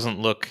 it's not going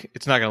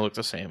to look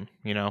the same,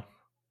 you know?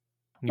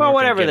 Well,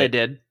 whatever they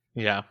did.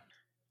 Yeah.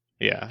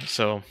 Yeah.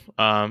 So,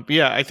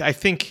 yeah, I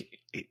think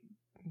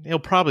he'll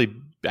probably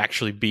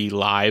actually be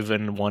live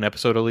in 1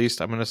 episode at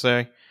least, I'm going to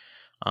say.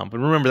 But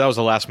remember, that was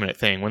a last minute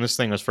thing. When this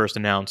thing was first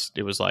announced,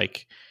 it was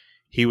like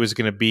he was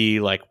going to be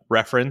like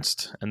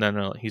referenced. And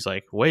then he's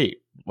like, wait,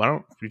 why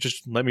don't you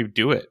just let me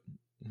do it?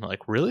 I'm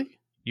like, really?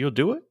 You'll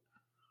do it?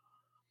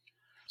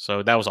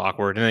 So that was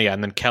awkward.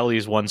 And then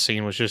Kelly's one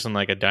scene was just in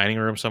like a dining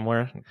room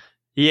somewhere.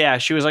 Yeah,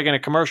 she was like in a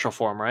commercial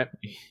for him, right?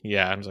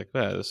 Yeah, I was like,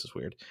 this is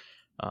weird.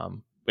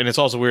 And it's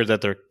also weird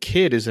that their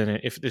kid is in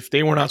it. If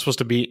they were not supposed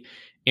to be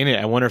in it,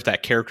 I wonder if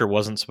that character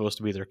wasn't supposed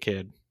to be their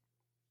kid.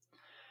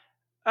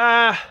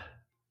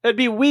 It'd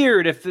be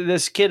weird if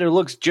this kid who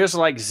looks just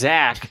like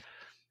Zach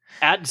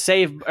at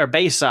Save or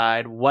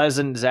Bayside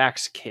wasn't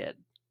Zach's kid.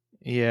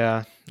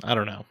 Yeah, I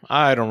don't know.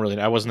 I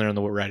wasn't there in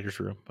the writer's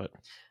room, but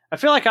I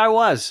feel like I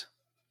was.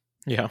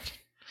 yeah.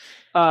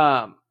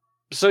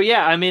 So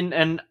yeah, I mean,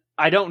 and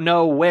I don't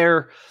know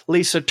where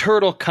Lisa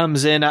Turtle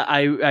comes in.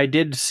 I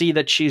did see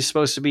that she's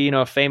supposed to be,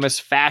 a famous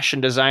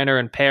fashion designer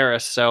in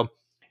Paris. So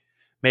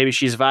maybe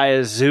she's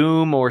via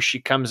Zoom or she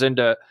comes in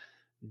to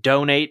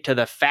donate to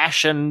the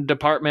fashion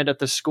department at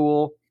the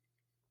school.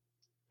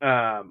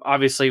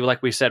 Obviously,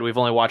 like we said, we've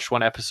only watched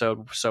 1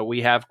 episode, so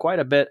we have quite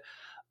a bit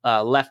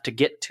left to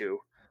get to.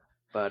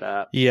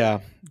 But yeah.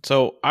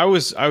 So I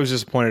was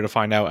disappointed to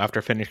find out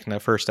after finishing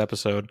that first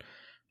episode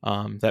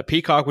that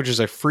Peacock, which is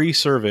a free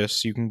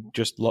service, you can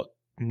just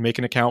make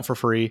an account for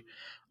free.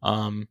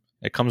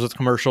 It comes with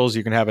commercials.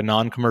 You can have a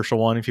non-commercial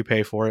one if you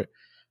pay for it.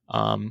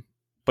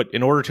 But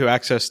in order to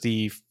access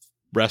the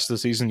rest of the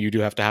season, you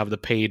do have to have the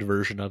paid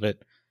version of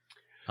it.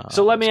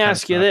 So let me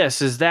ask you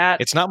this: is that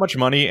it's not much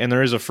money, and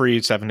there is a free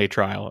 7-day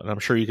trial, and I'm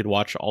sure you could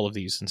watch all of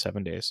these in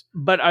 7 days.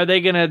 But are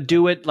they going to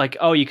do it like,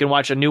 oh, you can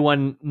watch a new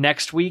one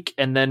next week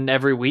and then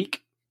every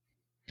week?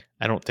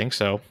 I don't think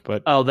so,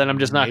 but Oh, then I'm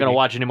just not going to maybe.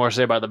 watch any more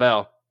Saved by the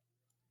Bell.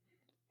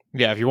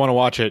 Yeah, if you want to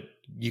watch it,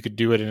 you could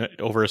do it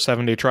over a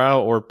 7-day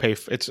trial or pay.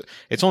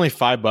 It's only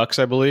 $5,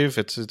 I believe.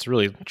 It's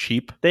really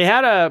cheap They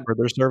had a for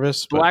their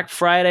service. But Black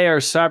Friday or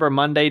Cyber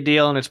Monday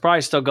deal, and it's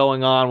probably still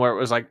going on. Where it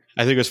was like,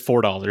 I think it was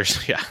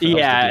 $4. Yeah,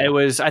 yeah, it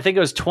was. I think it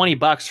was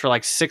 $20 for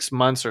like 6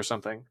 months or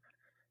something.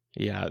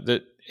 Yeah,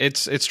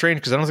 it's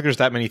strange because I don't think there's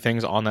that many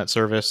things on that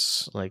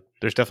service. Like,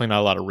 there's definitely not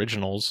a lot of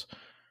originals.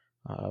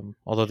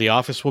 Although The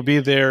Office will be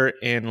there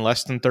in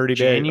less than 30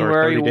 days.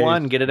 January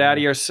 1, get it out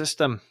of your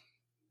system.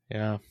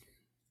 Yeah.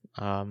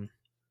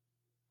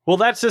 Well,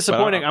 that's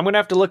disappointing. But, I'm going to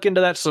have to look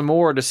into that some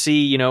more to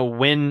see,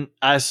 when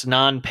us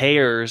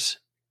non-payers,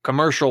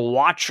 commercial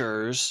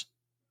watchers,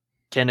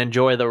 can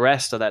enjoy the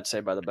rest of that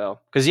Saved by the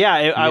Bell. Because,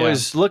 I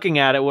was looking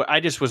at it. I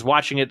just was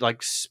watching it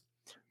like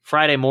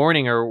Friday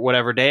morning or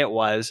whatever day it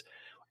was,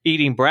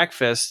 eating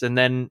breakfast, and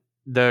then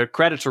the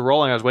credits were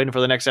rolling. I was waiting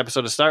for the next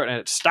episode to start, and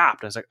it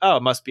stopped. I was like, oh,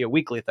 it must be a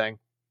weekly thing.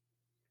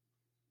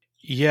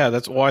 Yeah,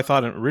 that's what I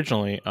thought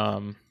originally.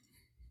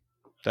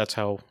 That's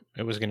how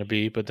it was going to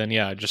be. But then,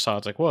 I just saw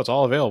it's like, well, it's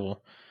all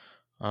available.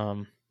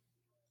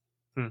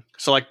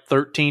 So like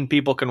 13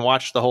 people can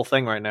watch the whole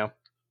thing right now.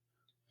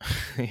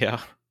 Yeah.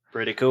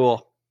 Pretty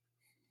cool.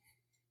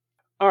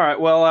 All right.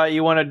 Well,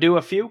 you want to do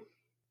a few?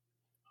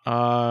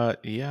 Yeah,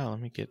 let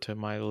me get to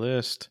my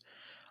list.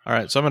 All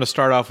right, so I'm going to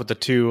start off with the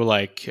 2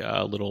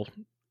 little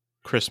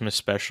Christmas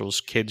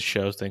specials, kids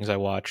shows things I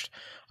watched.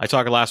 I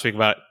talked last week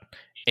about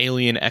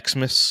Alien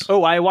Xmas,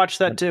 Oh, I watched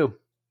that too.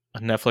 a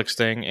Netflix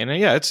thing, and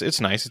yeah,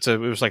 it's nice. It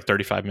was like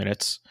 35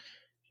 minutes.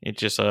 It's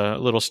just a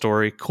little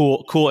story,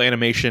 cool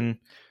animation.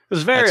 It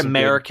was very Had some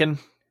American.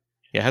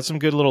 Yeah, had some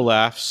good little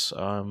laughs.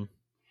 I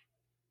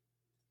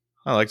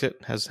liked it.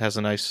 Has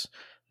a nice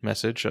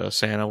message.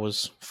 Santa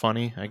was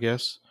funny, I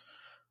guess.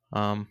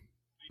 But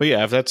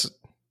yeah,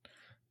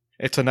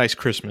 it's a nice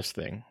Christmas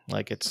thing.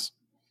 Like it's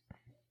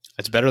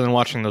better than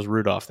watching those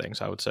Rudolph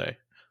things, I would say.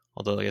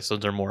 Although I guess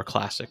those are more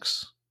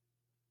classics.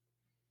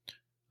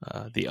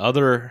 The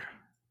other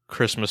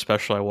Christmas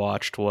special I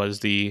watched was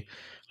the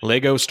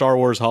Lego Star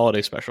Wars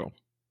Holiday Special.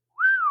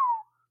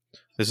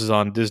 This is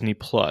on Disney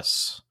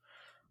Plus.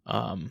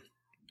 And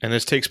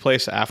this takes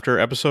place after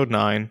Episode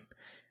 9.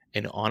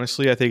 And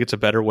honestly, I think it's a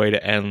better way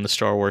to end the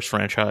Star Wars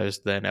franchise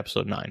than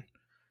Episode 9.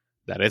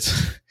 That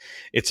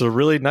it's a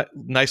really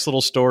nice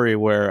little story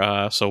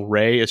where so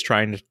Rey is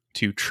trying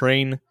to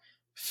train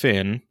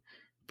Finn,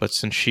 but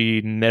since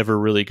she never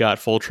really got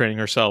full training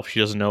herself, she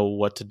doesn't know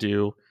what to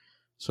do.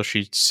 So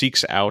she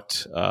seeks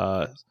out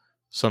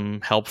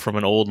some help from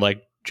an old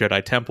like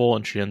Jedi temple,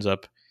 and she ends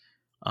up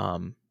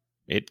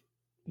it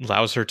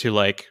allows her to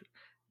like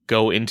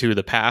go into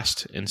the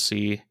past and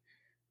see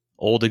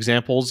old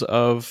examples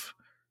of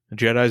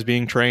Jedis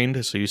being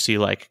trained. So you see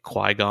like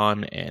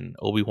Qui-Gon and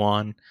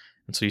Obi-Wan,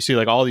 and so you see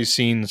like all these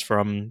scenes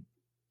from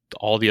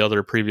all the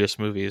other previous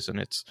movies, and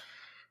it's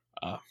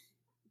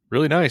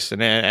really nice,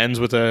 and it ends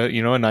with a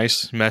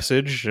nice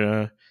message.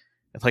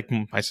 It's like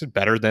I said,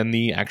 better than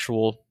the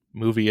actual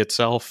movie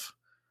itself,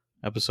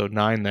 Episode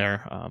 9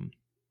 there, and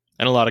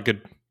a lot of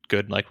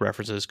good like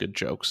references, good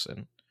jokes,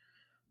 and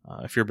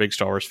if you're a big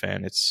Star Wars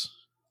fan, it's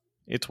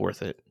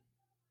worth it.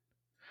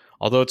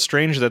 Although it's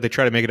strange that they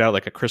try to make it out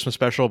like a Christmas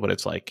special, but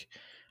it's like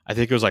I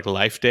think it was like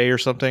Life Day or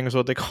something is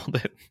what they called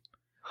it.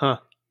 Huh.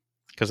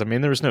 Because I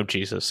mean, there was no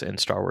Jesus in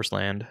Star Wars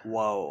land.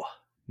 Whoa.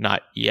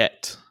 Not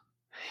yet.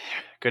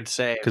 Good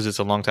save. Because it's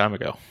a long time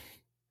ago.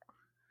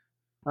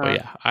 But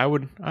yeah, I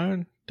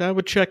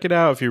would check it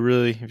out if you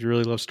really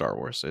love Star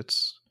Wars.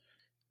 It's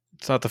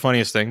not the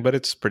funniest thing, but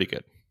it's pretty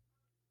good.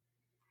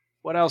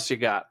 What else you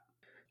got?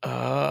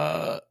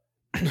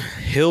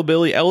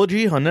 Hillbilly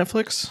Elegy on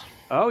Netflix.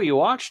 Oh, you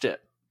watched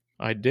it.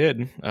 I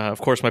did. Of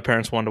course, my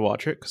parents wanted to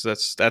watch it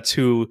because that's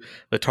who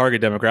the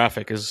target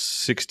demographic is: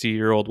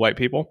 60-year-old white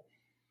people.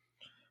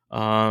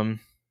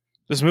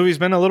 This movie's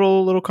been a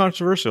little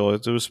controversial.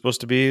 It was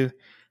supposed to be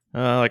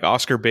like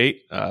Oscar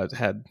bait. It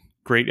had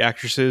great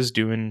actresses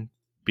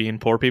being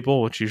poor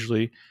people, which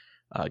usually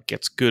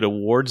gets good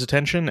awards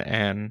attention,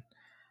 and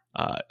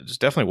it's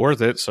definitely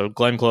worth it. So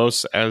Glenn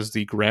Close as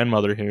the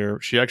grandmother here,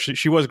 she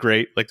was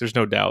great. Like there's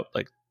no doubt.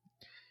 Like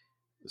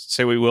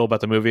say what you will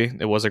about the movie,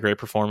 it was a great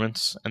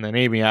performance. And then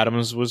Amy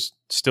Adams was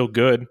still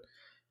good.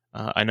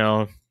 I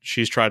know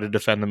she's tried to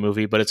defend the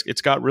movie, but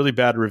it's got really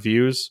bad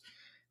reviews.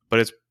 But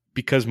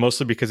it's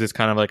mostly because it's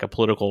kind of like a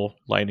political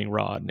lightning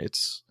rod.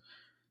 It's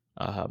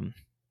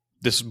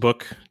this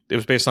book. It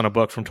was based on a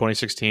book from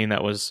 2016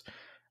 that was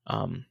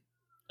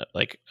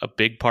like a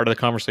big part of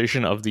the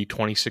conversation of the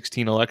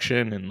 2016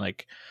 election, and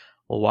like,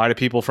 well, why do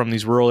people from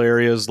these rural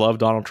areas love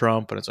Donald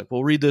Trump? And it's like,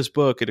 well, read this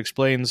book. It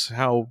explains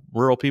how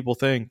rural people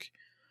think.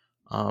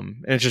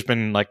 And it's just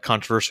been like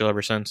controversial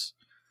ever since.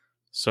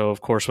 So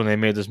of course, when they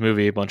made this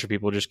movie, a bunch of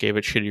people just gave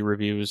it shitty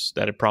reviews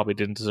that it probably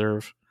didn't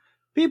deserve.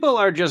 People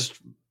are just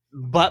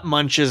butt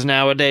munches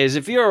nowadays.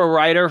 If you're a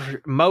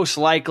writer, most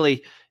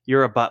likely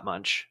you're a butt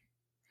munch.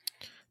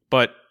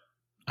 But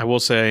I will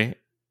say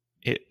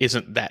it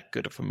isn't that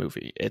good of a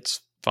movie.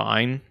 It's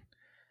fine.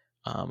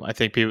 I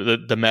think people,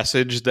 the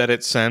message that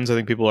it sends, I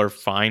think people are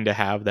fine to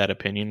have that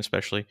opinion,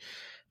 especially.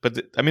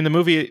 But I mean, the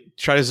movie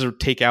tries to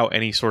take out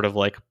any sort of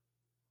like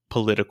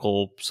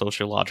political,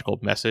 sociological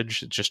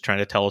message. It's just trying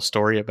to tell a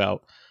story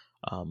about,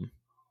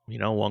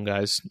 one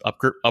guy's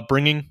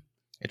upbringing.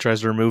 It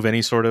tries to remove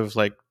any sort of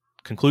like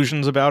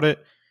conclusions about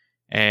it,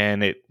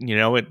 and it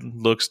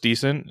looks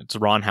decent. It's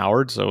Ron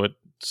Howard, so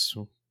it's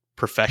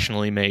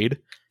professionally made.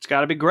 It's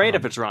got to be great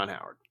if it's Ron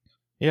Howard.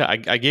 Yeah,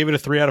 I gave it a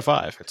 3 out of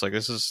 5. It's like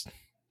this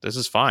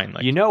is fine.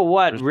 Like, you know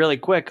what? Really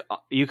quick,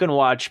 you can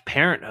watch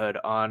Parenthood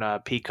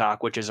on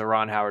Peacock, which is a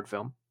Ron Howard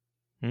film.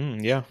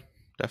 Yeah,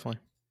 definitely.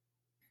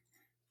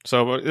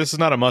 So this is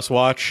not a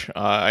must-watch.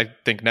 I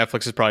think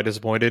Netflix is probably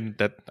disappointed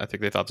that I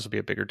think they thought this would be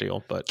a bigger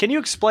deal. But can you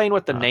explain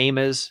what the name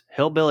is?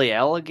 Hillbilly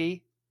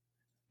Elegy?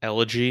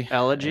 Elegy?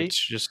 Elegy? It's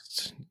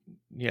just,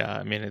 yeah,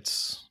 I mean,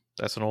 that's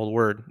an old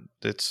word.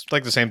 It's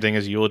like the same thing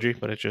as eulogy,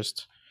 but it's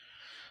just,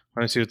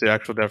 let me see what the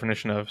actual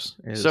definition of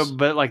is. So,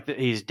 but like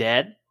he's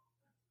dead?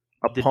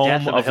 A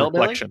poem of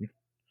reflection.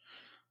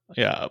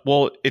 Yeah,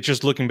 well, it's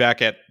just looking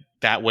back at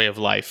that way of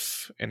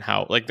life and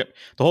how, like, the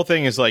whole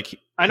thing is like...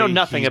 I know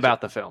nothing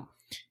about the film.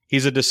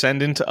 He's a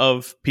descendant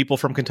of people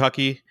from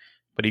Kentucky,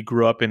 but he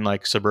grew up in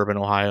like suburban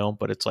Ohio.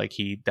 But it's like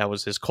that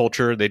was his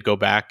culture. They'd go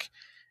back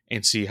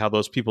and see how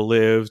those people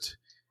lived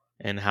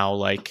and how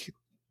like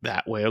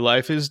that way of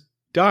life is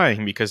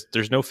dying because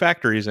there's no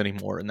factories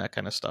anymore and that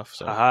kind of stuff.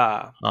 So,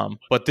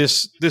 but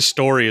this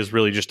story is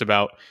really just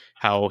about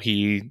how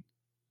he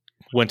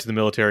went to the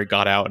military,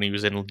 got out, and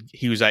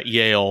he was at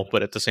Yale,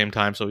 but at the same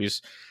time, so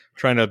he's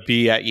trying to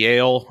be at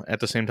Yale at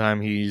the same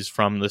time he's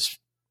from this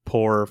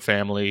poor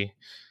family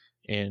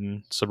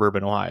in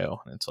suburban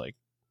Ohio. And it's like,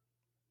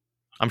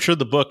 I'm sure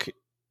the book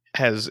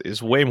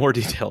is way more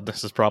detailed.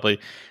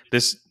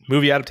 This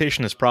movie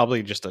adaptation is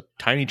probably just a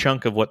tiny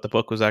chunk of what the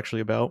book was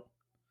actually about.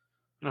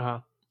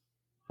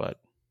 But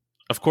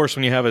of course,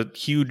 when you have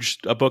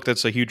a book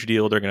that's a huge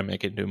deal, they're going to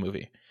make it into a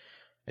movie.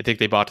 I think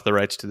they bought the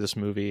rights to this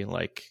movie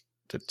like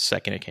the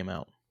second it came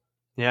out.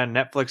 Yeah,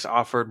 Netflix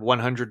offered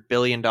 $100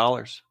 billion.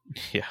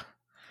 Yeah.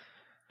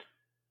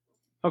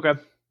 Okay.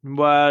 You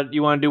want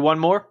to do one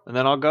more, and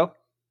then I'll go?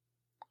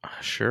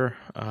 Sure.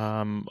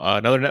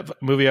 Another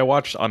movie I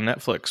watched on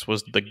Netflix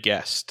was The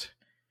Guest.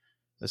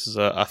 This is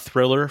a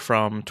thriller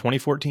from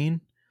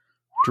 2014,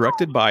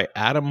 directed by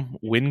Adam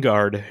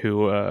Wingard,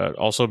 who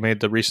also made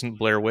the recent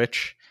Blair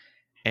Witch,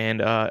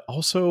 and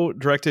also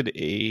directed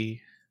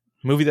a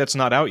movie that's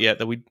not out yet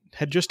that we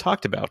had just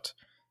talked about,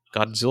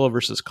 Godzilla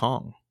vs.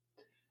 Kong.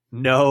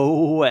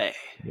 No way.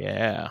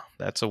 Yeah,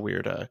 that's a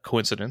weird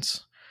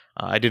coincidence.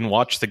 I didn't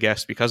watch The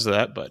Guest because of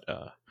that, but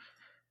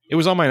it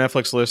was on my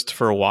Netflix list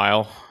for a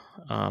while.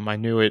 I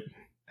knew it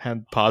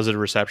had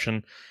positive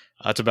reception.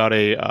 It's about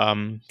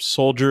a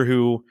soldier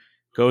who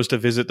goes to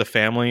visit the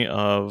family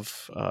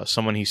of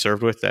someone he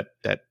served with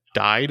that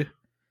died.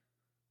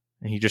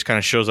 And he just kind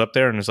of shows up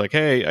there and is like,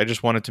 "Hey, I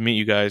just wanted to meet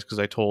you guys because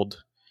I told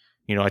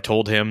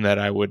him that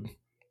I would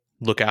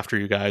look after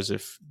you guys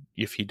if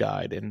he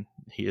died, and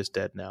he is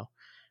dead now."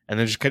 And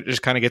then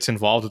just kind of gets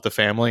involved with the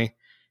family,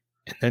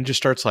 and then just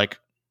starts like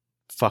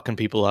fucking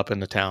people up in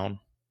the town,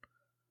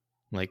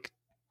 like,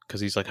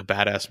 because he's like a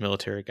badass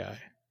military guy,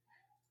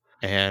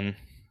 and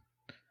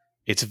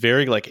it's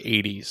very like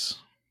 80s.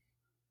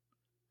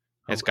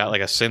 It's got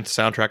like a synth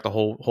soundtrack the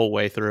whole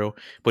way through,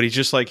 but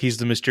he's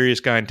the mysterious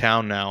guy in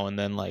town now, and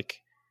then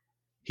like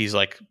he's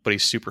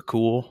super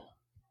cool.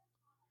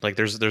 Like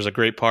there's a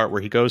great part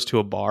where he goes to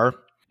a bar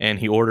and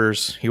he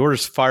orders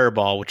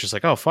Fireball, which is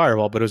like, oh,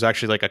 Fireball, but it was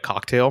actually like a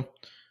cocktail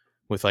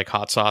with like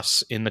hot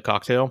sauce in the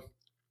cocktail.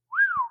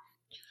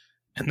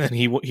 And then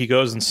he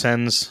goes and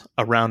sends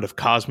a round of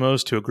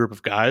Cosmos to a group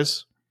of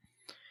guys.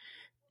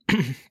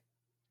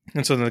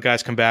 And so then the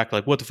guys come back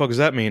like, what the fuck does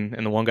that mean?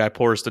 And the one guy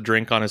pours the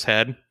drink on his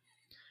head.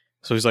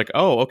 So he's like,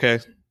 oh, okay,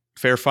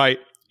 fair fight.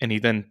 And he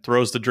then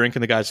throws the drink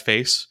in the guy's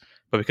face.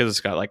 But because it's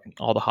got like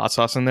all the hot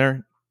sauce in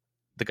there,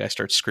 the guy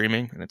starts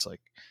screaming. And it's like,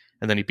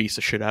 and then he beats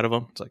the shit out of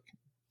him. It's like,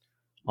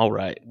 all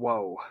right.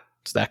 Whoa.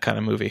 It's that kind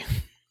of movie.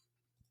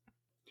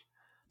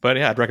 But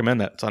yeah, I'd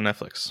recommend that. It's on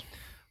Netflix.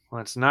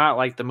 Well, it's not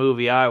like the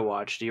movie I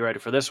watched. Are you ready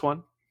for this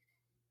one?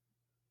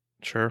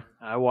 Sure.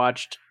 I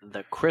watched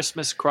The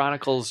Christmas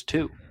Chronicles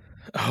 2.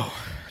 Oh,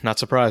 not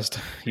surprised.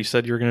 You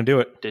said you were going to do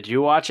it. Did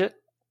you watch it?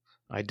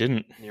 I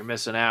didn't. You're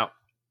missing out.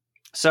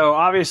 So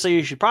obviously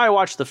you should probably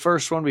watch the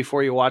first one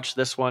before you watch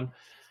this one.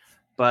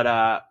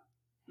 But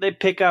they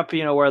pick up,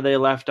 where they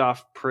left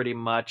off pretty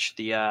much.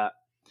 The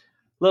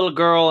little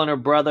girl and her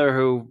brother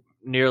who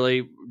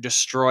nearly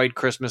destroyed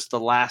Christmas the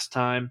last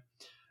time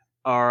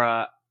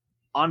are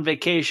on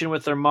vacation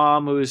with their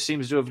mom, who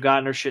seems to have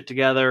gotten her shit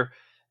together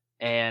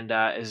and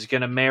is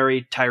going to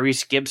marry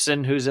Tyrese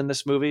Gibson, who's in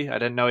this movie. I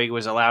didn't know he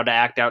was allowed to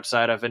act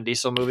outside of Vin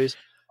Diesel movies.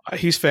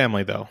 He's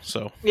family, though,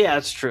 so. Yeah,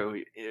 that's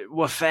true.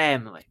 We're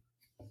family.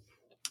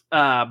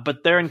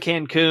 But they're in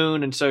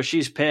Cancun, and so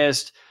she's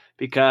pissed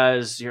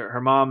because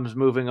her mom's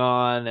moving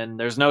on, and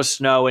there's no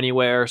snow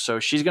anywhere, so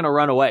she's going to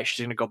run away. She's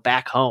going to go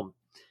back home.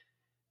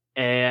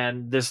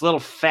 And this little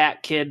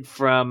fat kid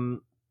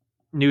from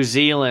New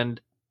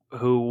Zealand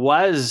who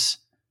was,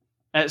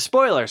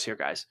 spoilers here,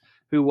 guys,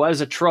 who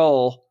was a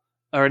troll,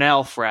 or an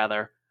elf,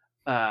 rather,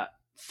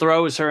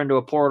 throws her into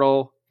a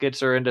portal, gets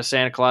her into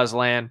Santa Claus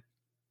land,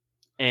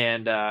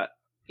 and, then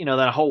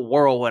a whole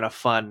whirlwind of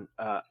fun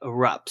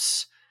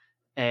erupts.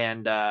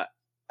 And,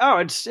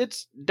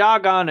 it's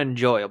doggone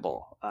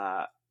enjoyable,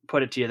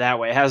 put it to you that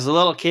way. It has a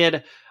little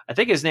kid, I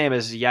think his name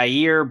is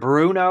Yair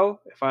Bruno,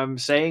 if I'm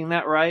saying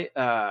that right,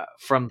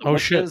 from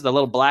the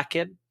little black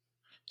kid.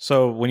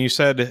 So when you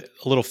said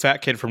a little fat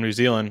kid from New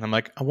Zealand, I'm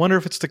like, I wonder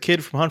if it's the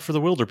kid from Hunt for the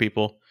Wilder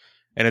People.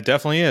 And it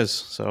definitely is.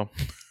 So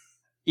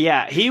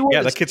yeah,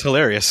 that kid's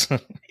hilarious.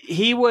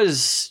 He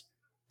was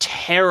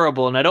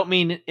terrible. And I don't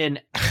mean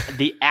in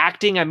the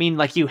acting. I mean,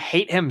 like, you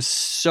hate him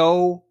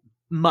so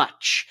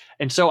much.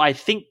 And so I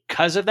think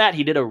because of that,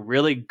 he did a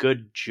really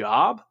good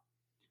job.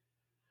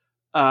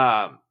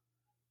 But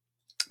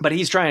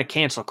he's trying to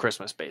cancel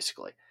Christmas,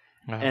 basically.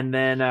 Uh-huh. And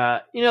then,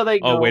 they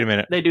go, wait a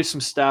minute. They do some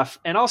stuff.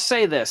 And I'll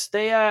say this.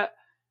 They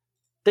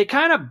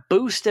kind of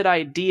boosted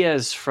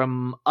ideas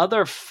from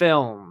other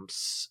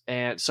films.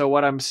 And so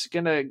what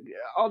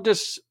I'll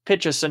just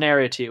pitch a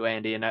scenario to you,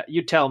 Andy, and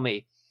you tell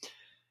me.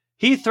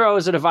 He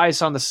throws a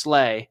device on the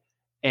sleigh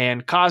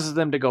and causes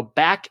them to go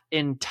back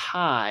in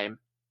time.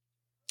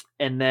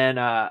 And then,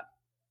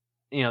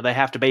 they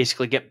have to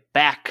basically get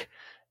back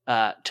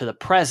to the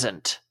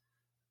present.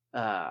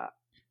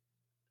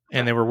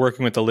 And they were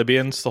working with the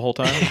Libyans the whole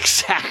time?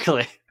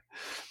 Exactly.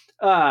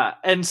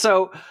 And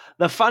so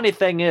the funny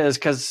thing is,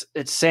 because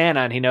it's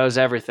Santa and he knows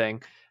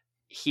everything,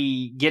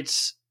 he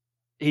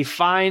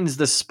finds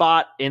the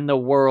spot in the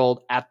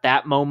world at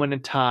that moment in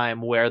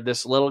time where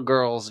this little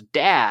girl's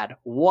dad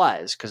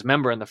was. Because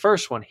remember, in the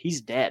first one,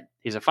 he's dead.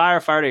 He's a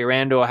firefighter. He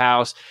ran to a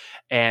house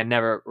and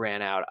never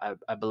ran out,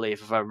 I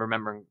believe, if I'm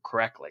remembering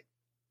correctly.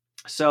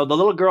 So the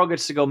little girl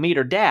gets to go meet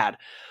her dad.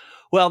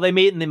 Well, they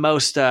meet in the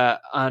most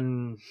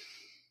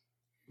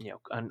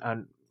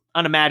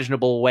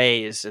unimaginable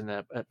ways in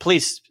the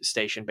police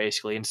station,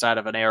 basically, inside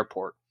of an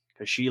airport.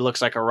 Because she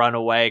looks like a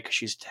runaway because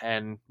she's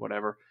 10,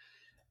 whatever.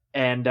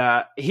 And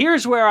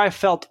here's where I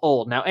felt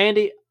old. Now,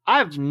 Andy,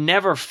 I've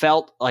never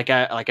felt like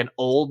an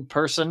old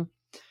person.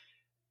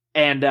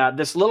 And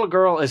this little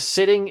girl is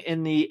sitting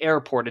in the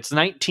airport. It's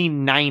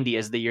 1990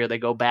 is the year they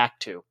go back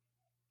to.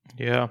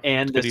 Yeah.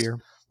 And this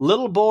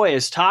little boy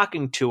is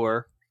talking to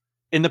her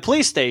in the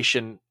police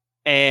station.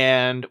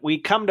 And we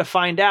come to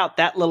find out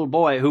that little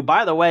boy, who,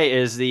 by the way,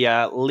 is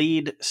the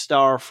lead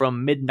star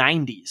from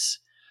mid-90s.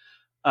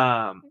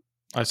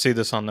 I see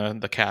this on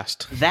the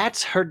cast.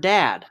 That's her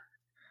dad.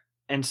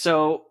 And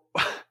so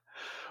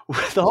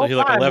the whole he,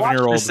 like, time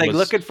 11-year-old this thing,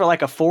 looking for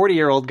like a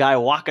 40-year-old guy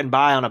walking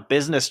by on a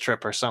business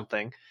trip or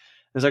something.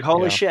 It's like,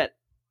 holy shit.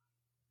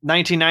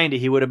 1990,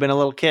 he would have been a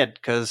little kid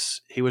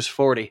because he was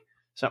 40,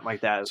 something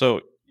like that.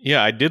 So,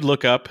 yeah, I did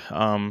look up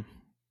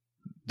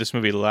this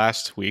movie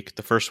last week,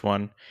 the first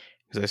one,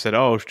 because I said,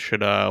 oh,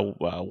 should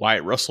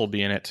Wyatt Russell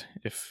be in it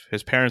if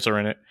his parents are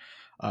in it?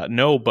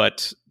 No,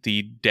 but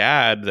the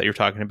dad that you're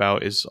talking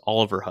about is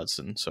Oliver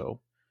Hudson, so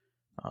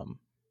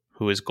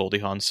who is Goldie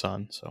Hawn's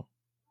son. So,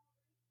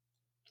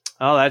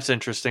 oh, that's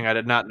interesting. I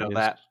did not know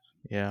that.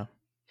 Yeah.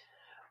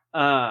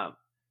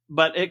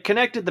 But it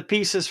connected the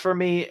pieces for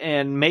me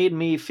and made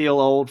me feel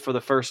old for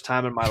the first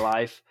time in my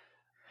life.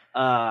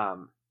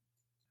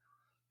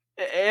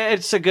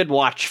 It's a good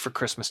watch for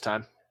Christmas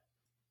time.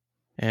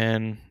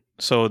 And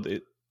so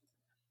it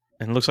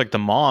looks like the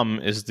mom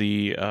is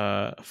the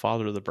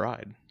father of the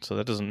bride. So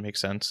that doesn't make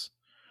sense.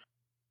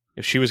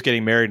 If she was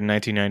getting married in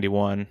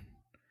 1991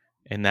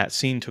 and that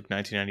scene took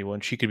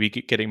 1991, she could be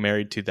getting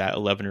married to that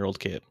 11-year-old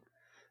kid.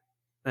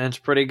 That's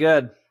pretty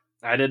good.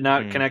 I did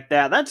not connect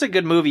that. That's a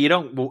good movie.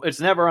 It's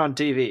never on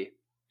TV.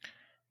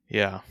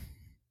 Yeah.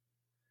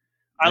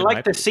 I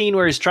like the scene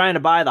where he's trying to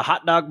buy the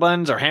hot dog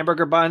buns or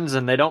hamburger buns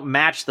and they don't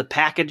match the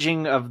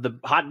packaging of the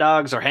hot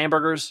dogs or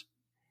hamburgers.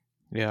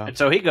 Yeah. And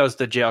so he goes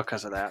to jail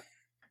because of that.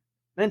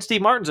 Then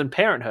Steve Martin's in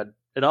Parenthood.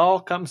 It all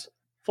comes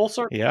full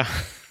circle. Yeah.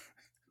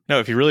 No,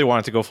 if you really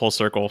want it to go full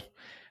circle.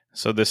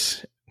 So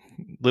this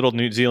little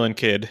New Zealand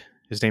kid,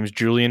 his name's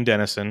Julian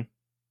Dennison.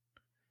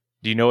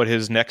 Do you know what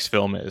his next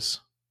film is?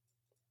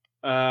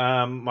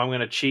 I'm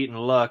going to cheat and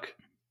look.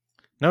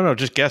 No,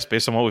 just guess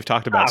based on what we've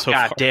talked about so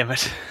far. God damn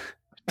it.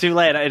 Too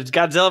late. It's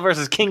Godzilla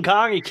versus King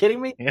Kong. Are you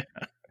kidding me? Yeah.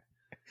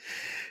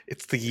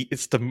 It's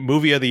the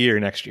movie of the year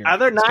next year. Are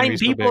there 9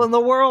 people in the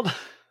world?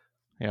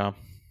 Yeah.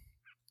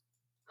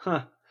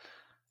 Huh.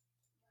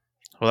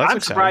 Well, that's I'm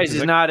surprised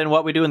he's not in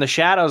What We Do in the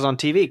Shadows on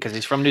TV because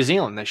he's from New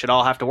Zealand. They should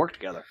all have to work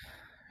together.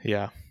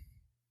 Yeah.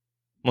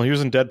 Well, he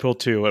was in Deadpool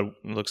 2, it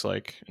looks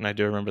like, and I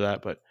do remember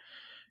that. But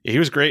yeah, he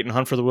was great in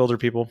Hunt for the Wilder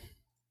People.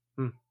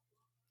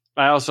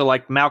 I also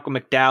like Malcolm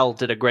McDowell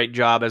did a great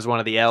job as one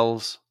of the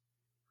elves.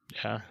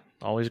 Yeah,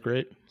 always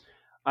great.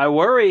 I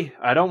worry.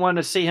 I don't want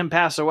to see him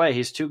pass away.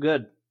 He's too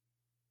good.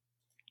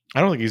 I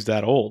don't think he's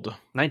that old.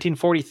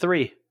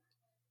 1943.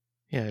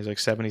 Yeah, he's like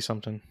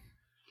 70-something.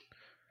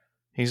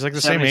 He's like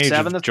the same age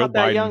as that's Joe not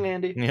that Biden. young,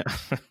 Andy. Yeah.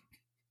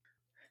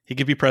 He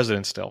could be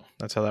president still.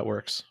 That's how that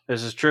works.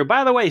 This is true.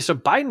 By the way, so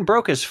Biden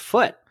broke his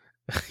foot.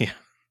 Yeah.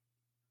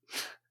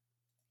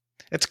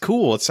 It's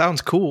cool. It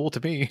sounds cool to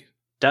me.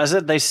 Does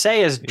it? They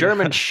say his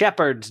German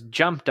shepherds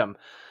jumped him.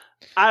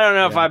 I don't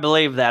know if I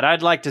believe that.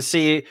 I'd like to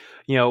see,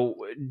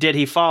 did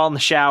he fall in the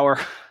shower?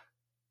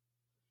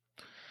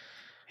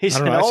 He's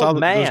an old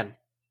man.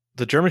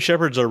 The German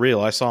shepherds are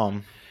real. I saw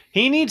them.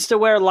 He needs to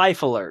wear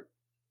Life Alert.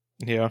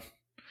 Yeah.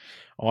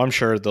 Oh, I'm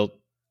sure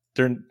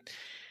they're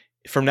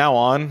from now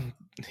on,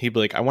 he'd be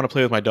like, I want to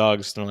play with my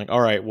dogs. And they're like, all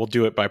right, we'll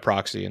do it by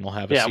proxy and they'll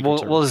have a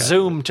secret we'll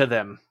Zoom to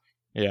them.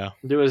 Yeah.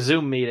 Do a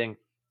Zoom meeting.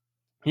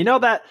 You know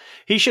that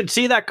he should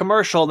see that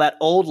commercial, that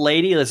old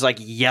lady that's like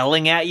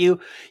yelling at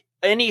you.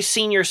 Any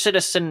senior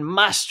citizen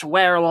must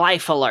wear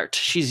Life Alert.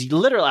 She's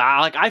literally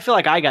like, I feel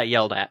like I got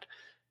yelled at.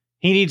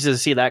 He needs to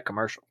see that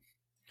commercial.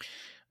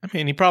 I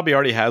mean, he probably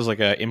already has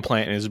like an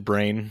implant in his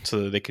brain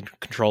so that they can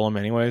control him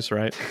anyways,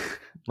 right?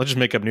 Let's just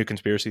make up new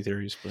conspiracy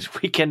theories.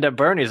 But... Weekend at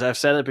Bernie's, I've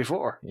said it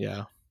before.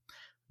 Yeah.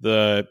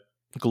 The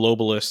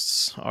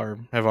globalists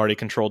have already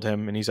controlled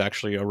him and he's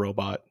actually a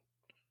robot.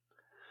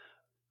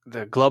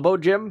 The Globo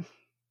Gym?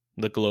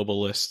 The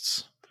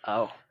globalists.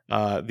 Oh.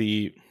 What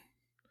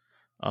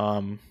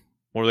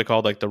are they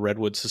called? Like the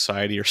Redwood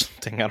Society or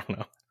something? I don't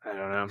know.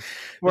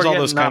 We're all getting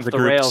those off kinds of the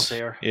groups. rails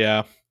here.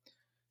 Yeah.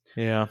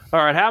 Yeah.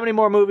 All right. How many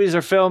more movies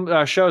or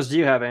film shows do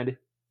you have, Andy?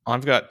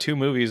 I've got 2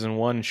 movies and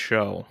 1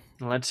 show.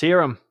 Let's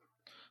hear them.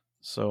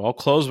 So I'll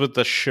close with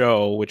the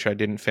show, which I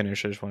didn't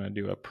finish. I just want to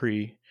do a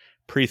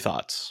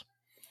pre-thoughts.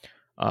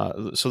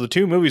 So the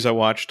two movies I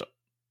watched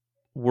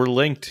were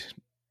linked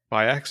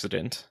by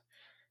accident,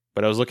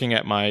 but I was looking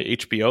at my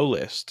HBO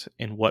list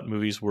and what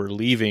movies were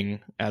leaving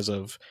as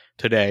of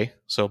today.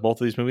 So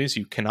both of these movies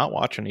you cannot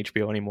watch on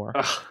HBO anymore.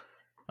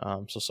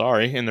 So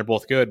sorry, and they're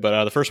both good.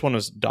 But the first one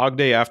was Dog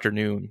Day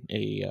Afternoon,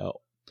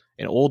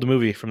 an old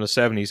movie from the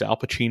 70s, Al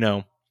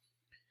Pacino.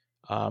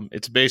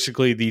 It's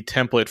basically the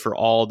template for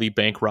all the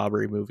bank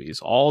robbery movies.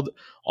 All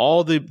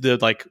the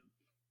like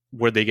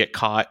where they get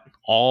caught,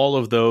 all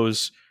of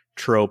those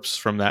tropes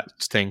from that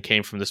thing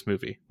came from this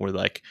movie. Where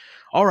like,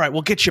 all right,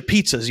 we'll get you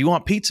pizzas. You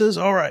want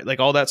pizzas? All right, like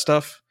all that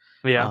stuff.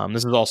 Yeah.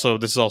 This is also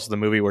the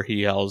movie where he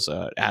yells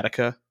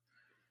Attica.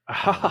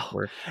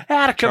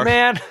 Attica,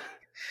 man.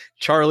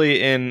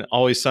 Charlie in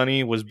Always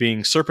Sunny was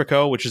being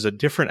Serpico, which is a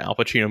different Al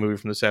Pacino movie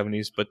from the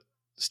 70s, but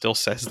still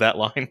says that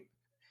line.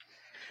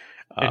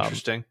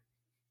 Interesting.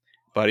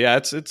 But yeah,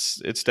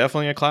 it's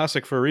definitely a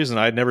classic for a reason.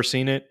 I'd never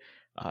seen it.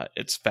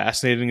 It's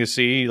fascinating to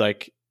see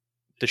like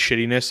the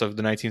shittiness of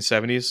the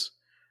 1970s,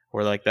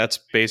 where like that's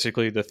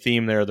basically the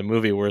theme there of the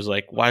movie. Where it's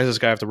like, why does this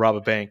guy have to rob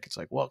a bank? It's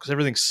like, well, because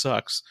everything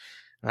sucks.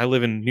 And I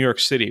live in New York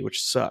City,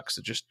 which sucks.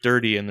 It's just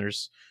dirty, and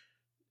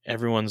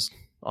everyone's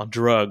on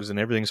drugs, and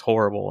everything's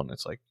horrible. And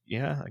it's like,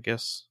 yeah, I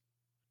guess.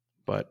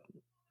 But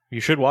you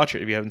should watch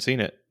it if you haven't seen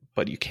it.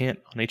 But you can't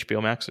on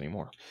HBO Max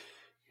anymore.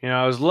 You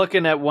know, I was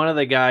looking at one of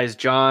the guys,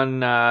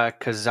 John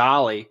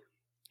Cazale.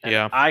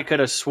 Yeah. I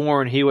could have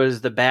sworn he was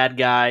the bad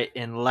guy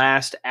in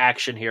Last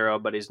Action Hero,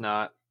 but he's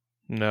not.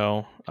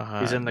 No.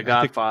 He's in The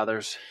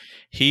Godfathers.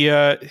 He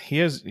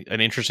has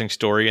an interesting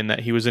story in that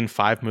he was in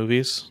 5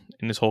 movies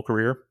in his whole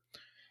career.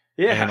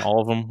 Yeah. And all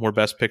of them were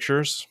Best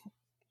Pictures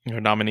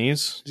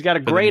nominees. He's got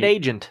a great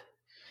agent.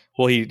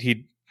 Well,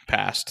 he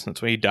passed.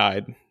 That's why he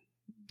died.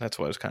 That's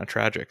why it was kind of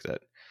tragic.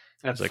 That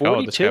That's like,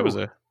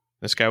 42.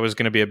 this guy was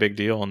going to be a big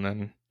deal, and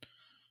then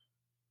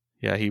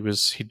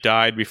he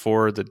died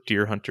before The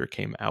Deer Hunter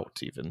came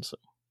out. Even so,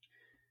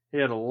 he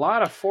had a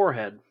lot of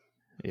forehead.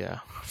 Yeah,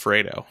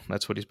 Fredo.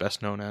 That's what he's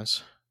best known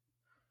as.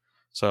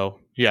 So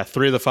yeah,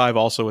 3 of the 5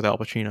 also with Al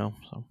Pacino.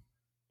 So.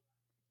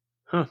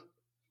 Huh.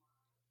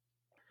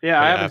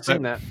 Yeah, I haven't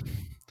seen that.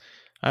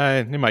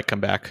 It might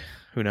come back.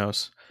 Who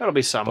knows? That'll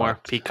be somewhere.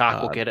 But,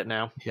 Peacock will get it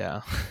now.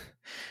 Yeah.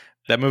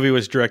 That movie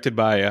was directed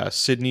by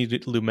Sidney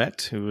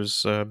Lumet, who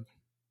was a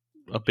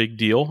big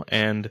deal.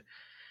 And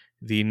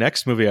the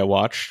next movie I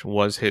watched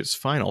was his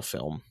final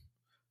film.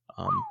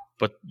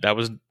 But that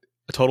was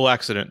a total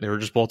accident. They were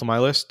just both on my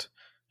list.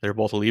 They were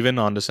both leaving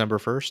on December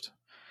 1st.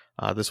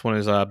 This one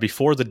is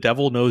Before the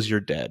Devil Knows You're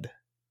Dead.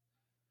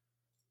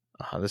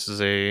 This is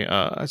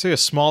I'd say a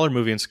smaller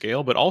movie in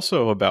scale, but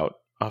also about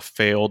a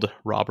failed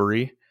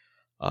robbery.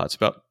 It's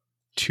about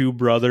 2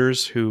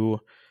 brothers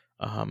who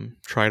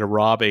try to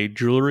rob a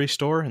jewelry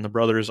store, and the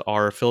brothers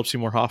are Philip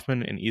Seymour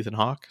Hoffman and Ethan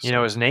Hawke. You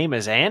know, his name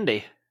is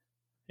Andy.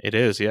 It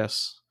is,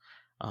 yes.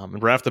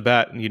 And right off the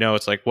bat,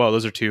 it's like, whoa,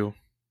 those are 2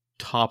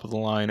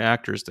 top-of-the-line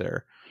actors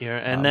there. Yeah,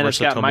 and then it's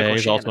Marissa got Tomei Michael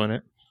is Shannon. also in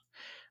it.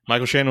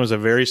 Michael Shannon was a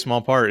very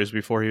small part. It was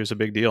before he was a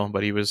big deal,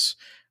 but he was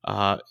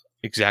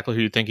exactly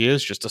who you'd think he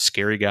is, just a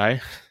scary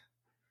guy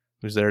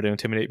who's there to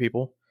intimidate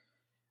people.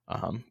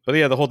 But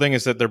yeah, the whole thing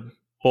is that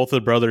both of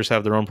the brothers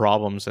have their own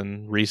problems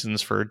and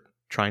reasons for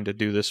trying to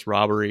do this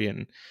robbery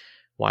and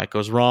why it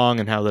goes wrong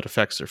and how that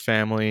affects their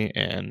family.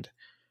 And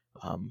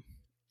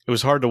it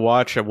was hard to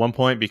watch at one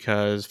point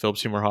because Philip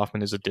Seymour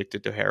Hoffman is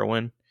addicted to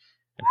heroin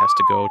and has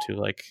to go to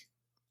like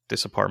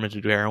this apartment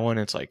to do heroin.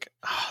 It's like,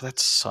 that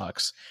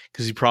sucks,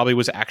 because he probably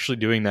was actually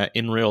doing that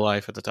in real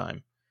life at the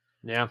time.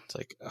 Yeah. It's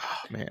like, oh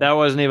man, That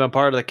wasn't even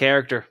part of the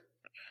character.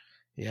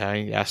 yeah,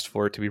 he asked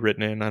for it to be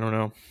written in. I don't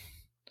know.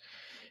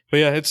 But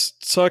yeah, it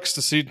sucks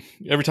to see.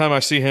 Every time I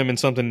see him in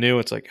something new,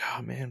 it's like,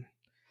 oh man.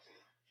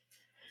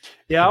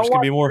 Yeah, There's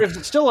gonna be more.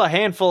 There's still a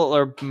handful,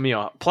 or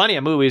plenty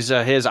of movies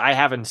his I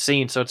haven't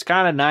seen, so it's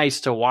kind of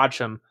nice to watch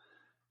him.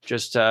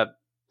 Just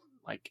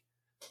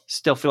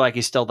still feel like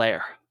he's still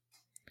there.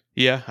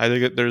 Yeah, I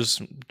think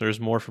there's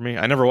more for me.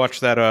 I never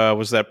watched that.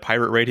 Was that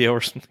Pirate Radio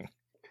or something?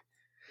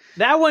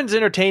 That one's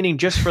entertaining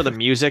just for the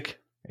music.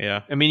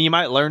 Yeah. I mean, you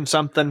might learn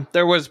something.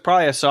 There was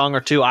probably a song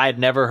or 2 I had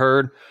never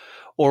heard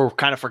or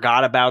kind of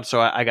forgot about, so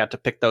I got to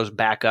pick those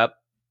back up.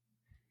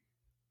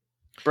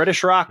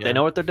 British rock, They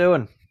know what they're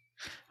doing.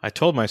 I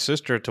told my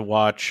sister to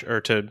watch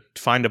or to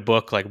find a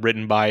book like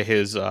written by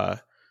his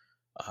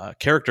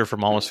character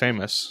from Almost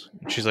Famous.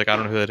 And she's like, I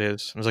don't know who that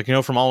is. I was like,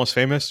 from Almost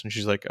Famous? And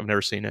she's like, I've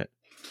never seen it.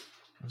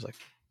 I was like,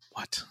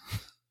 what?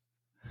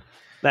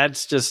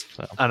 That's just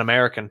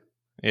un-American.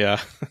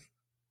 Yeah.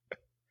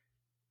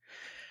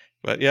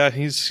 But yeah,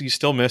 he's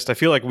still missed. I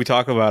feel like we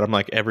talk about him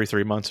like every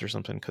 3 months or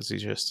something because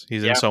he's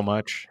in so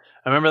much.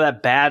 I remember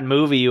that bad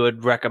movie you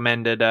had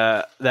recommended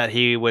that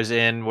he was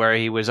in, where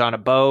he was on a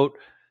boat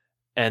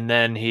and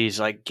then he's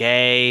like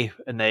gay,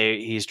 and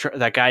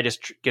that guy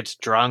just gets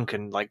drunk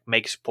and like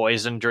makes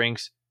poison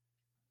drinks.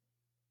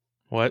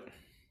 What?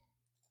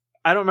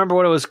 I don't remember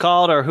what it was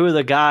called or who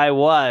the guy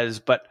was,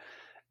 but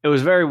it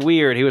was very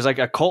weird. He was like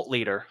a cult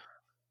leader.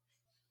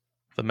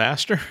 The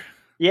Master?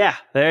 Yeah,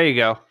 there you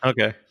go.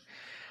 Okay.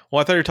 Well,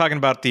 I thought you were talking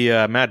about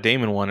the Matt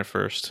Damon one at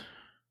first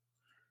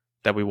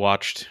that we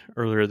watched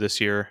earlier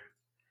this year.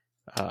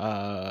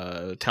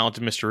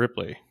 Talented Mr.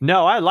 Ripley.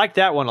 No, I like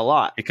that one a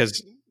lot.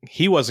 Because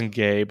he wasn't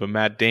gay, but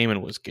Matt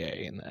Damon was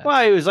gay in that.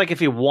 Well, it was like if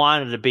he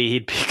wanted to be,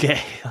 he'd be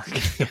gay. Like,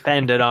 it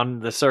depended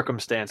on the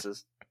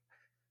circumstances.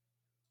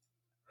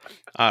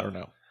 I don't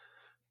know.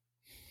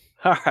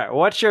 All right,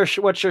 what's your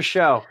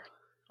show?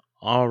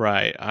 All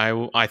right,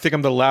 I think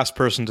I'm the last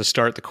person to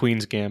start the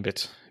Queen's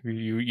Gambit.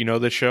 You know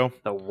this show?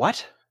 The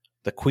what?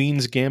 The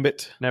Queen's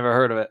Gambit. Never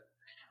heard of it.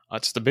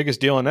 It's the biggest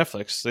deal on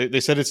Netflix. They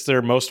said it's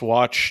their most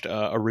watched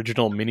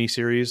original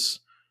miniseries.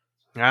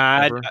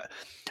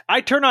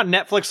 I turn on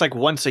Netflix like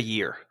once a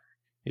year.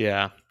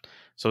 Yeah.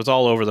 So it's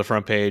all over the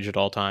front page at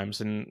all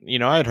times. And,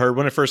 I had heard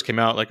when it first came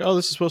out, like, oh,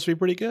 this is supposed to be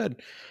pretty good.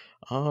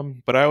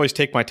 But I always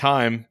take my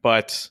time.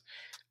 But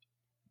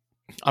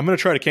I'm going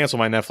to try to cancel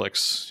my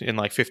Netflix in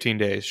like 15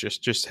 days.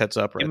 Just heads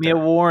up right Give me there. a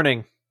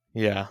warning.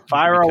 Yeah.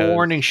 Fire a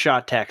warning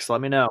shot text.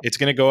 Let me know. It's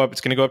going to go up.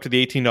 It's going to go up to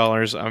the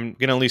 $18. I'm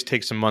going to at least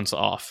take some months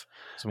off.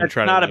 So It's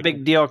not a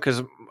big deal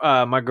because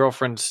my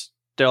girlfriend's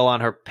still on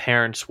her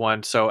parents'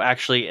 one. So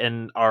actually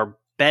in our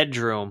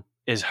bedroom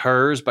is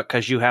hers, but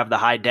because you have the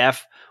high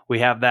def, we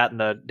have that in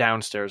the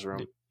downstairs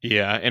room.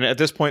 Yeah. And at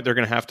this point, they're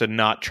going to have to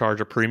not charge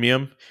a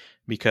premium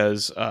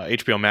because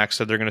HBO Max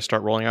said they're going to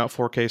start rolling out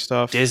 4K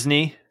stuff.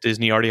 Disney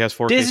already has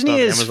 4K Disney stuff.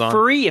 is Amazon.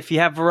 free if you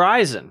have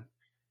Verizon.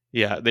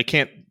 Yeah.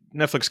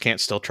 Netflix can't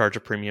still charge a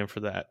premium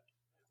for that.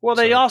 Well,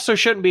 they also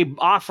shouldn't be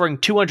offering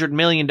 $200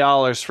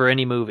 million for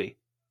any movie.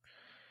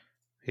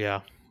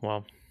 Yeah,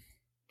 well.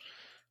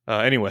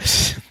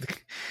 Anyways,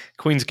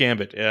 Queen's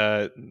Gambit.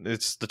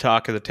 It's the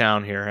talk of the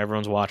town here.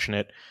 Everyone's watching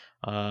it.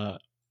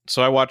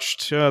 So I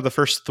watched the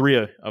first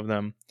 3 of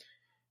them.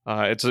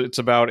 It's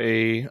about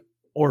a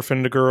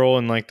orphaned girl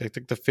in like I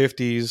think the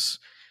 50s.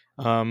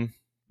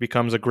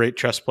 Becomes a great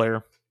chess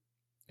player,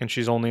 and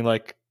she's only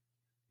like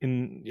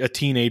in a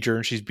teenager,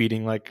 and she's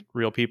beating like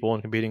real people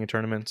and competing in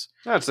tournaments.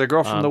 That's the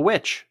girl from The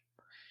Witch.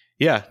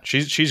 Yeah,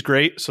 she's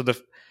great. So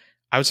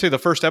I would say the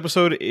first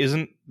episode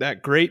isn't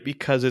that great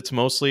because it's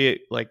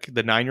mostly like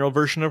the 9-year-old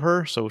version of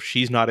her. So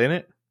she's not in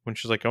it when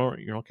she's like, oh,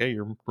 you're okay.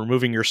 You're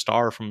removing your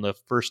star from the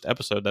first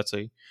episode. That's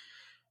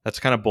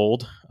kind of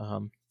bold.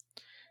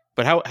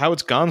 But how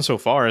it's gone so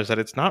far is that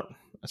it's not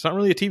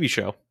really a TV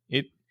show.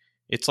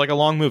 It's like a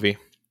long movie.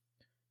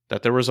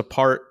 That there was a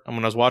part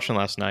when I was watching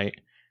last night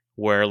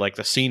where like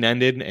the scene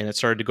ended and it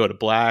started to go to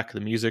black.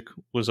 The music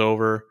was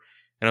over.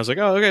 And I was like,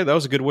 oh, okay, that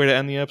was a good way to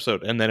end the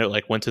episode. And then it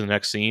like went to the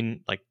next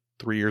scene, like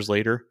 3 years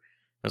later.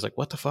 I was like,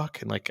 what the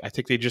fuck? And like, I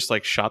think they just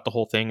like shot the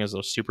whole thing as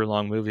a super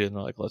long movie, and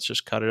they're like, let's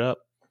just cut it up.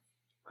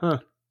 Huh.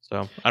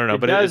 So I don't know.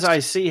 But I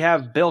see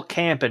have Bill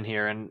Camp in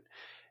here, and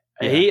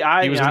he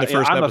was in the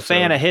first I'm episode. a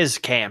fan of his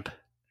camp.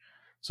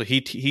 So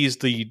he's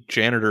the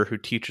janitor who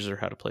teaches her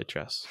how to play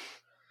chess.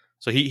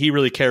 So he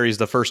really carries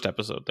the first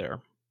episode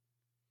there.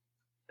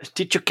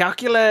 Teach you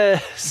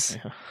calculus.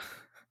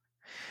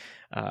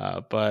 Yeah.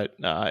 But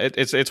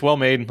it's well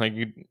made. Like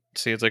you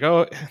see, it's like,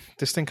 oh,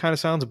 this thing kind of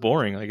sounds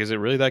boring. Like, is it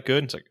really that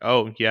good? It's like,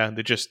 oh yeah,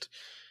 they just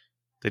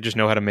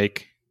know how to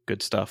make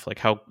good stuff. Like,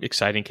 how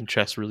exciting can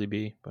chess really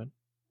be?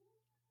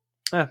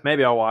 But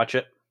maybe I'll watch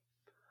it.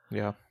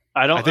 Yeah,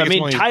 I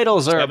mean,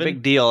 titles are 7? a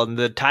big deal, and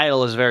the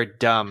title is very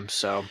dumb.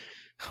 So,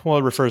 well,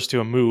 it refers to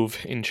a move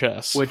in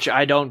chess, which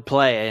I don't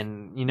play,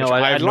 and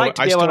I'd like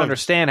to be able to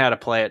understand how to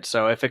play it.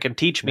 So, if it can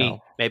teach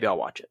me, maybe I'll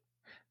watch it.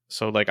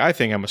 So, like, I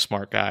think I'm a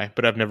smart guy,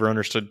 but I've never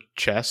understood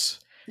chess.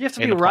 You have to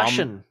be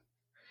Russian.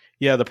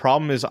 Yeah, the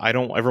problem is I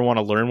don't ever want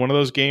to learn one of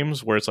those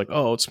games where it's like,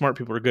 oh, smart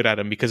people are good at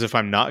them, because if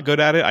I'm not good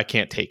at it, I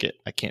can't take it.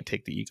 I can't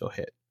take the ego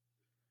hit.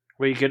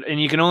 Well, you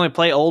can only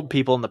play old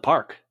people in the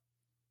park.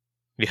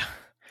 Yeah,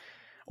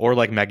 or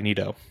like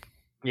Magneto.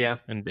 Yeah,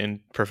 and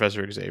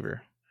Professor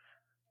Xavier.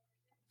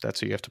 That's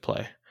who you have to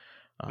play.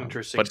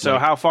 Interesting. But so,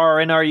 how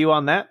far in are you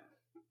on that?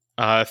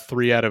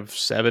 3 out of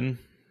 7,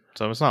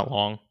 so it's not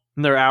long.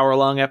 And they're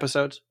hour-long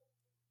episodes?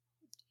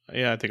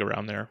 Yeah, I think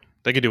around there.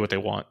 They can do what they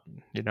want,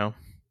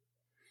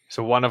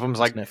 So one of them's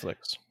like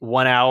Netflix.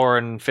 1 hour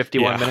and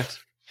 51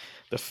 minutes?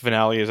 The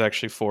finale is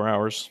actually 4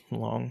 hours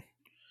long.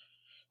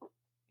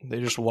 They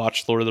just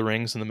watch Lord of the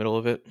Rings in the middle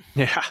of it.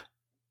 Yeah.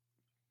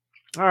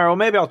 All right, well,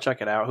 maybe I'll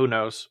check it out. Who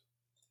knows?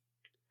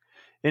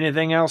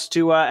 Anything else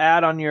to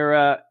add on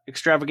your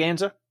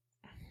extravaganza?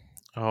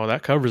 Oh,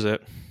 that covers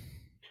it.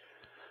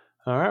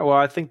 All right, well,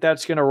 I think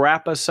that's going to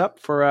wrap us up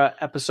for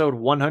episode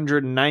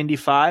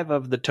 195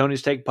 of the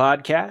Tony's Take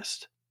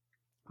podcast.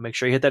 Make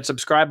sure you hit that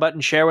subscribe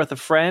button, share with a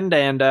friend,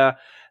 and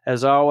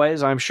as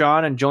always, I'm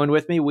Sean, and joined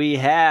with me, we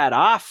had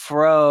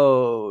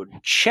Off-Road.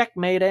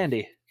 Checkmate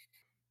Andy.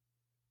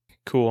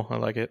 Cool, I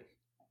like it.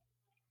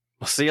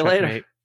 We'll see you later.